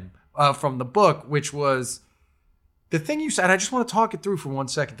him from the book, which was the thing you said. And I just want to talk it through for 1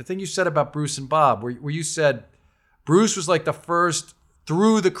 second. The thing you said about Bruce and Bob, where you said Bruce was like the first,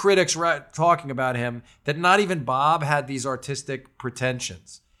 through the critics talking about him, that not even Bob had these artistic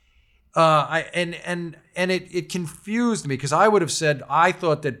pretensions. It confused me, because I would have said I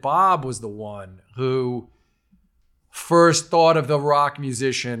thought that Bob was the one who first thought of the rock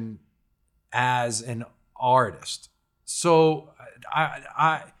musician as an artist. So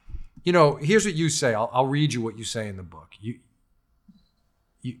here's what you say. I'll read you what you say in the book.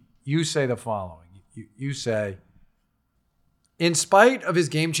 You say the following. You say, in spite of his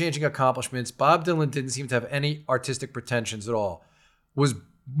game-changing accomplishments, Bob Dylan didn't seem to have any artistic pretensions at all. Was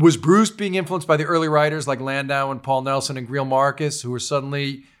Bruce being influenced by the early writers like Landau and Paul Nelson and Greil Marcus, who were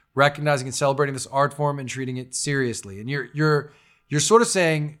suddenly recognizing and celebrating this art form and treating it seriously? And you're sort of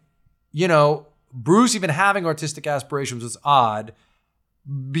saying, Bruce even having artistic aspirations was odd,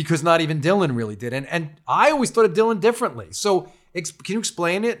 because not even Dylan really did. And I always thought of Dylan differently. So can you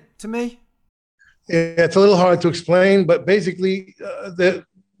explain it to me? Yeah, it's a little hard to explain, but basically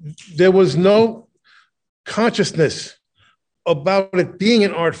there was no consciousness about it being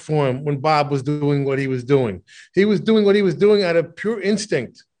an art form when Bob was doing what he was doing. He was doing what he was doing out of pure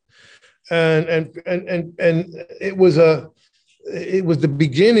instinct. And it was the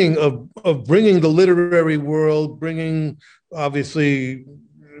beginning of bringing the literary world, bringing obviously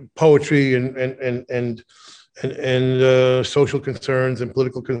poetry and social concerns and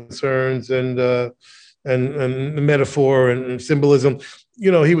political concerns and metaphor and symbolism.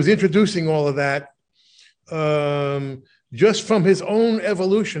 He was introducing all of that just from his own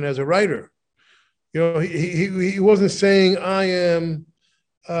evolution as a writer. He wasn't saying, I am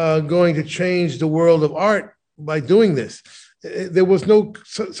going to change the world of art by doing this. There was no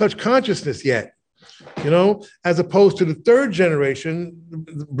such consciousness yet, as opposed to the third generation,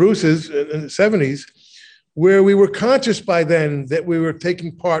 Bruce's in the 70s, where we were conscious by then that we were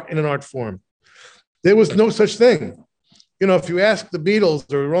taking part in an art form. There was no such thing. If you ask the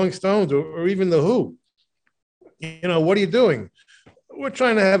Beatles or Rolling Stones or even the Who, what are you doing? We're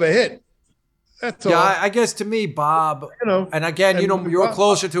trying to have a hit. That's all. Yeah, I guess to me, Bob, and again, you're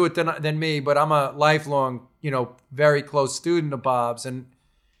closer to it than me, but I'm a lifelong, very close student of Bob's. And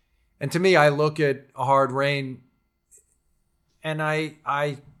to me, I look at A Hard Rain and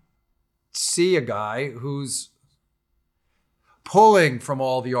I see a guy who's pulling from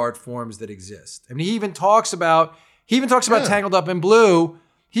all the art forms that exist. I mean, he even talks about Tangled Up in Blue.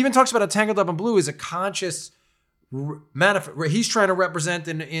 He even talks about how Tangled Up in Blue is a conscious he's trying to represent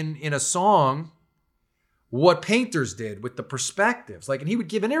in a song what painters did with the perspectives, and he would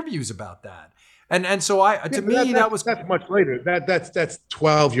give interviews about that. And so that's much later. That's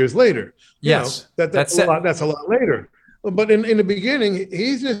 12 years later. Yes, that's a lot later. But in the beginning,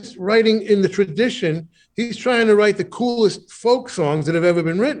 he's just writing in the tradition. He's trying to write the coolest folk songs that have ever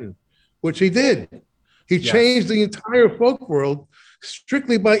been written, which he did. He changed the entire folk world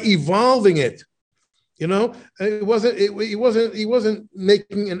strictly by evolving it. It wasn't. He wasn't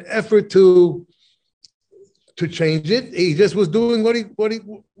making an effort to change it. He just was doing what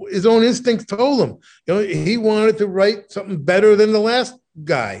his own instincts told him. He wanted to write something better than the last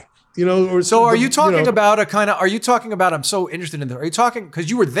guy. So are you talking about I'm so interested in this. Are you talking,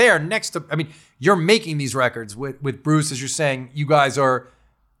 because you were there next to, you're making these records with Bruce, as you're saying, you guys are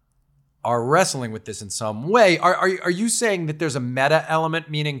wrestling with this in some way. Are you saying that there's a meta element,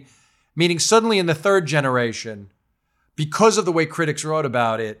 meaning suddenly in the third generation, because of the way critics wrote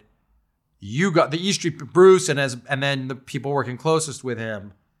about it, you got the E Street Bruce and then the people working closest with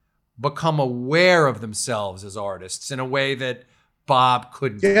him become aware of themselves as artists in a way that Bob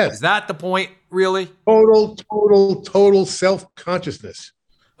couldn't. Yes. Is that the point, really? Total self-consciousness.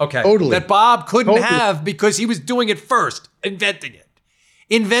 Okay. Totally. That Bob couldn't have because he was doing it first, inventing it.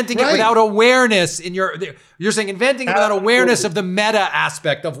 Inventing it without awareness you're saying inventing it without awareness of the meta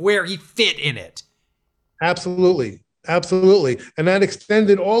aspect of where he fit in it. Absolutely. Absolutely. And that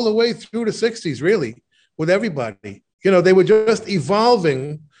extended all the way through the 60s, really, with everybody. You know, they were just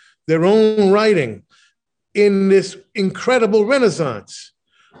evolving their own writing in this incredible renaissance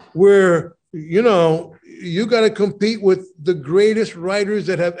where, you know, you got to compete with the greatest writers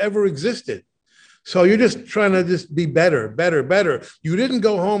that have ever existed. So you're just trying to just be better, better, better. You didn't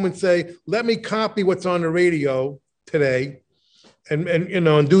go home and say, let me copy what's on the radio today and you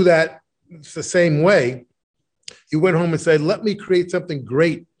know, and do that the same way. You went home and said, let me create something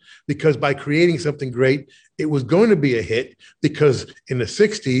great, because by creating something great, it was going to be a hit, because in the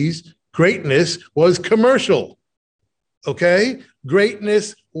 60s, greatness was commercial. Okay?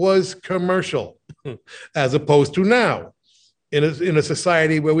 Greatness was commercial as opposed to now. In a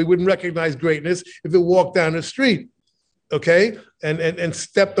society where we wouldn't recognize greatness if it walked down the street, okay, and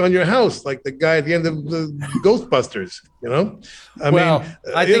stepped on your house like the guy at the end of the Ghostbusters, you know.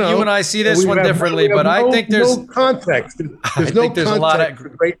 I think you and I see this one differently, but I think there's no context. There's no context a lot of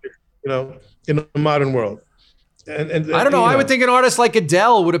greatness, you know, in the modern world. And I don't know. I would think an artist like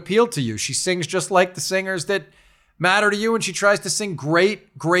Adele would appeal to you. She sings just like the singers that matter to you, and she tries to sing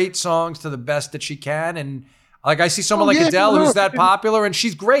great songs to the best that she can. And like I see someone like Adele who's that popular, and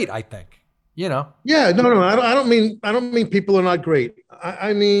she's great, I think. You know. Yeah, no. I don't mean people are not great.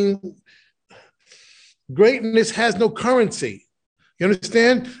 I mean greatness has no currency. You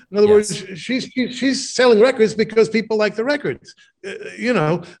understand? In other words, she's selling records because people like the records. You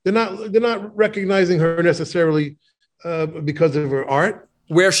know, they're not recognizing her necessarily because of her art.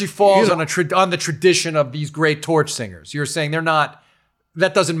 Where she falls on the tradition of these great torch singers. You're saying they're not.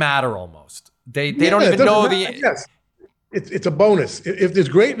 That doesn't matter almost. They don't even know the. Yes, it's a bonus. If there's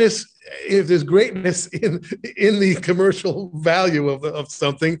greatness in the commercial value of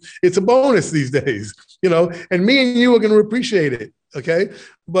something, it's a bonus these days. You know, and me and you are going to appreciate it. Okay,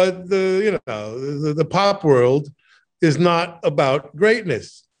 but the pop world is not about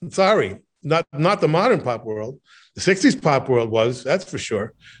greatness. I'm sorry, not the modern pop world. The 60s pop world was, that's for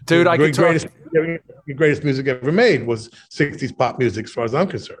sure. Dude, the greatest music ever made was 60s pop music, as far as I'm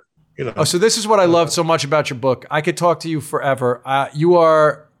concerned. You know. Oh, so this is what I love so much about your book. I could talk to you forever. You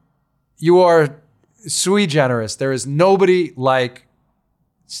are sui generis. There is nobody like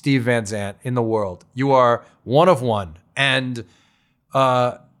Steve Van Zandt in the world. You are one of one. And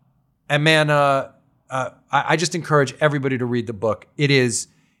man, I just encourage everybody to read the book. It is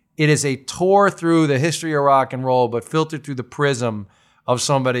a tour through the history of rock and roll, but filtered through the prism of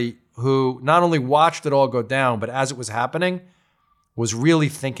somebody who not only watched it all go down, but as it was happening, was really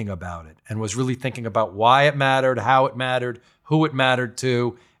thinking about it and was really thinking about why it mattered, how it mattered, who it mattered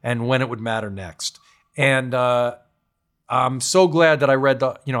to, and when it would matter next. And I'm so glad that I read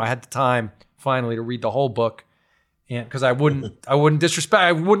I had the time finally to read the whole book, and because I wouldn't disrespect,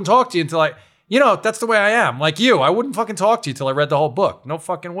 I wouldn't talk to you until that's the way I am. Like you, I wouldn't fucking talk to you till I read the whole book. No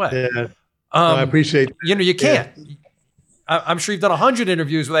fucking way. Yeah. I appreciate it. You can't. Yeah. I'm sure you've done 100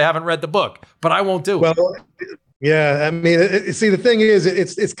 interviews where they haven't read the book, but I won't do it. Well, yeah. I mean, see, the thing is,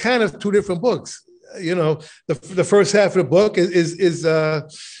 it's kind of two different books. You know, the first half of the book is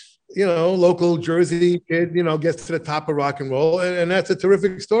local Jersey kid, gets to the top of rock and roll, and that's a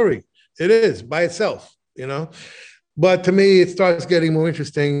terrific story. It is by itself, But to me, it starts getting more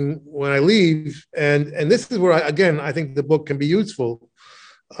interesting when I leave, and this is where I think the book can be useful.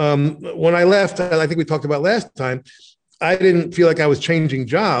 When I left, I think we talked about last time, I didn't feel like I was changing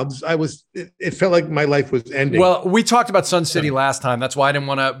jobs. It felt like my life was ending. Well, we talked about Sun City last time. That's why I didn't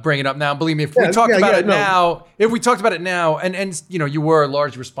want to bring it up now. Believe me, if we talked about it now, and you were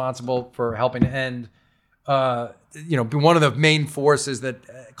largely responsible for helping to end, be one of the main forces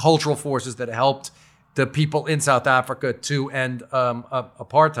cultural forces that helped the people in South Africa to end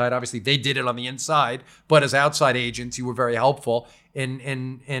apartheid. Obviously, they did it on the inside, but as outside agents, you were very helpful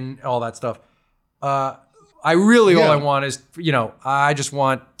in all that stuff. All I want is, I just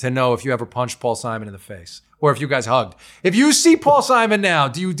want to know if you ever punched Paul Simon in the face or if you guys hugged. If you see Paul Simon now,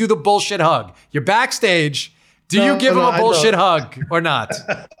 do you do the bullshit hug? You're backstage. Do you give him a bullshit hug or not?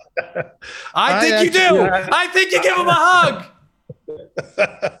 I think you do. I think you give him a hug.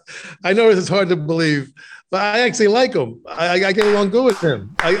 I know this is hard to believe, but I actually like him. I get along good with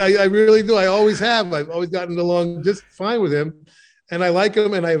him. I really do. I always have. I've always gotten along just fine with him. And I like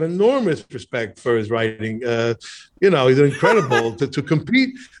him, and I have enormous respect for his writing. He's incredible to compete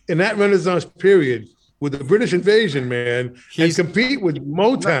in that Renaissance period with the British invasion, man, and compete with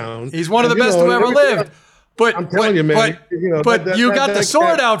Motown. He's one of the best who ever lived. But I'm telling you, man. But you got the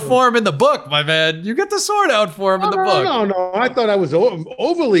sword out for him in the book, my man. You got the sword out for him in the book. No. I thought I was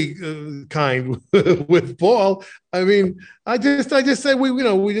overly kind with Paul. I mean, I just said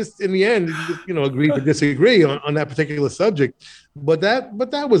we just in the end, agreed to disagree on that particular subject. But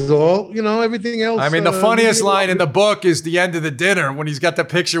that was all. Everything else. I mean, the funniest line in the book is the end of the dinner when he's got the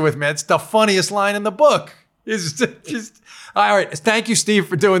picture with me. It's the funniest line in the book. It's just all right. Thank you, Steve,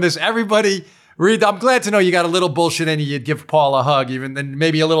 for doing this. Everybody. Read. I'm glad to know you got a little bullshit in you. You'd give Paul a hug, even then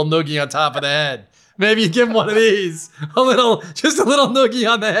maybe a little noogie on top of the head. Maybe you give him one of these, just a little noogie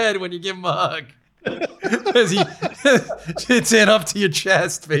on the head when you give him a hug. As it's in up to your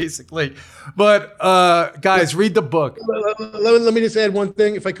chest, basically. But guys, read the book. Let me just add one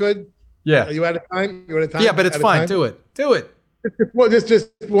thing, if I could. Yeah. Are you out of time? You out of time? Yeah, but it's fine. Do it.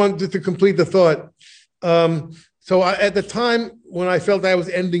 Just to complete the thought. So at the time when I felt I was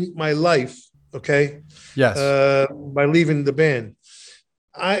ending my life, okay. Yes. By leaving the band,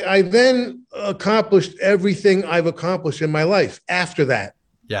 I then accomplished everything I've accomplished in my life after that.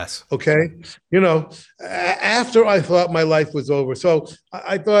 Yes. Okay. After I thought my life was over. So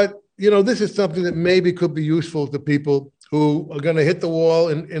I thought, this is something that maybe could be useful to people who are going to hit the wall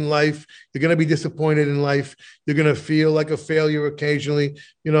in life. You're going to be disappointed in life. You're going to feel like a failure occasionally.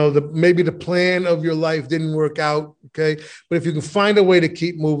 Maybe the plan of your life didn't work out. Okay. But if you can find a way to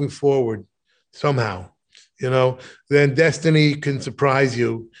keep moving forward somehow, then destiny can surprise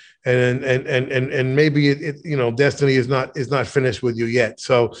you. And maybe destiny is not finished with you yet.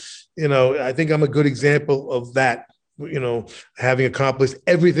 So, I think I'm a good example of that. Having accomplished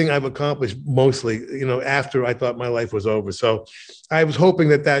everything I've accomplished, mostly, after I thought my life was over. So I was hoping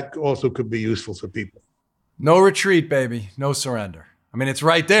that also could be useful for people. No retreat, baby. No surrender. I mean, it's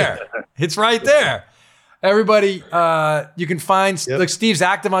right there. It's right there. Everybody, you can find, Look, Steve's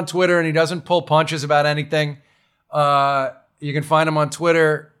active on Twitter and he doesn't pull punches about anything. You can find him on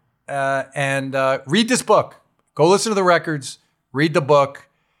Twitter and read this book. Go listen to the records, read the book.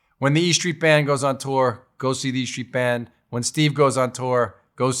 When the E Street Band goes on tour, go see the E Street Band. When Steve goes on tour,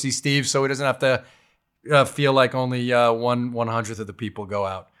 go see Steve, so he doesn't have to feel like only 1/100th of the people go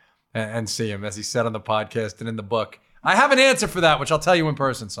out and see him, as he said on the podcast and in the book. I have an answer for that, which I'll tell you in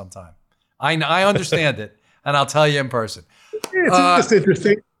person sometime. I understand it, and I'll tell you in person. It's just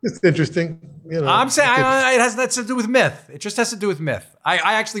interesting. It's interesting. I'm saying it has nothing to do with myth. It just has to do with myth.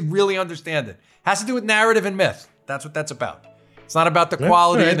 I actually really understand it. It has to do with narrative and myth. That's what that's about. It's not about the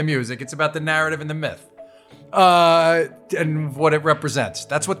quality of the music. It's about the narrative and the myth. And what it represents.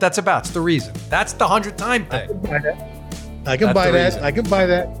 That's what that's about. It's the reason. That's the 100-time thing. I can buy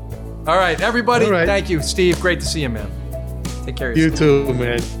that. All right, everybody. Thank you, Steve. Great to see you, man. Take care of yourself. You too,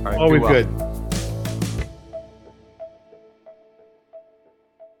 man. All right, always good.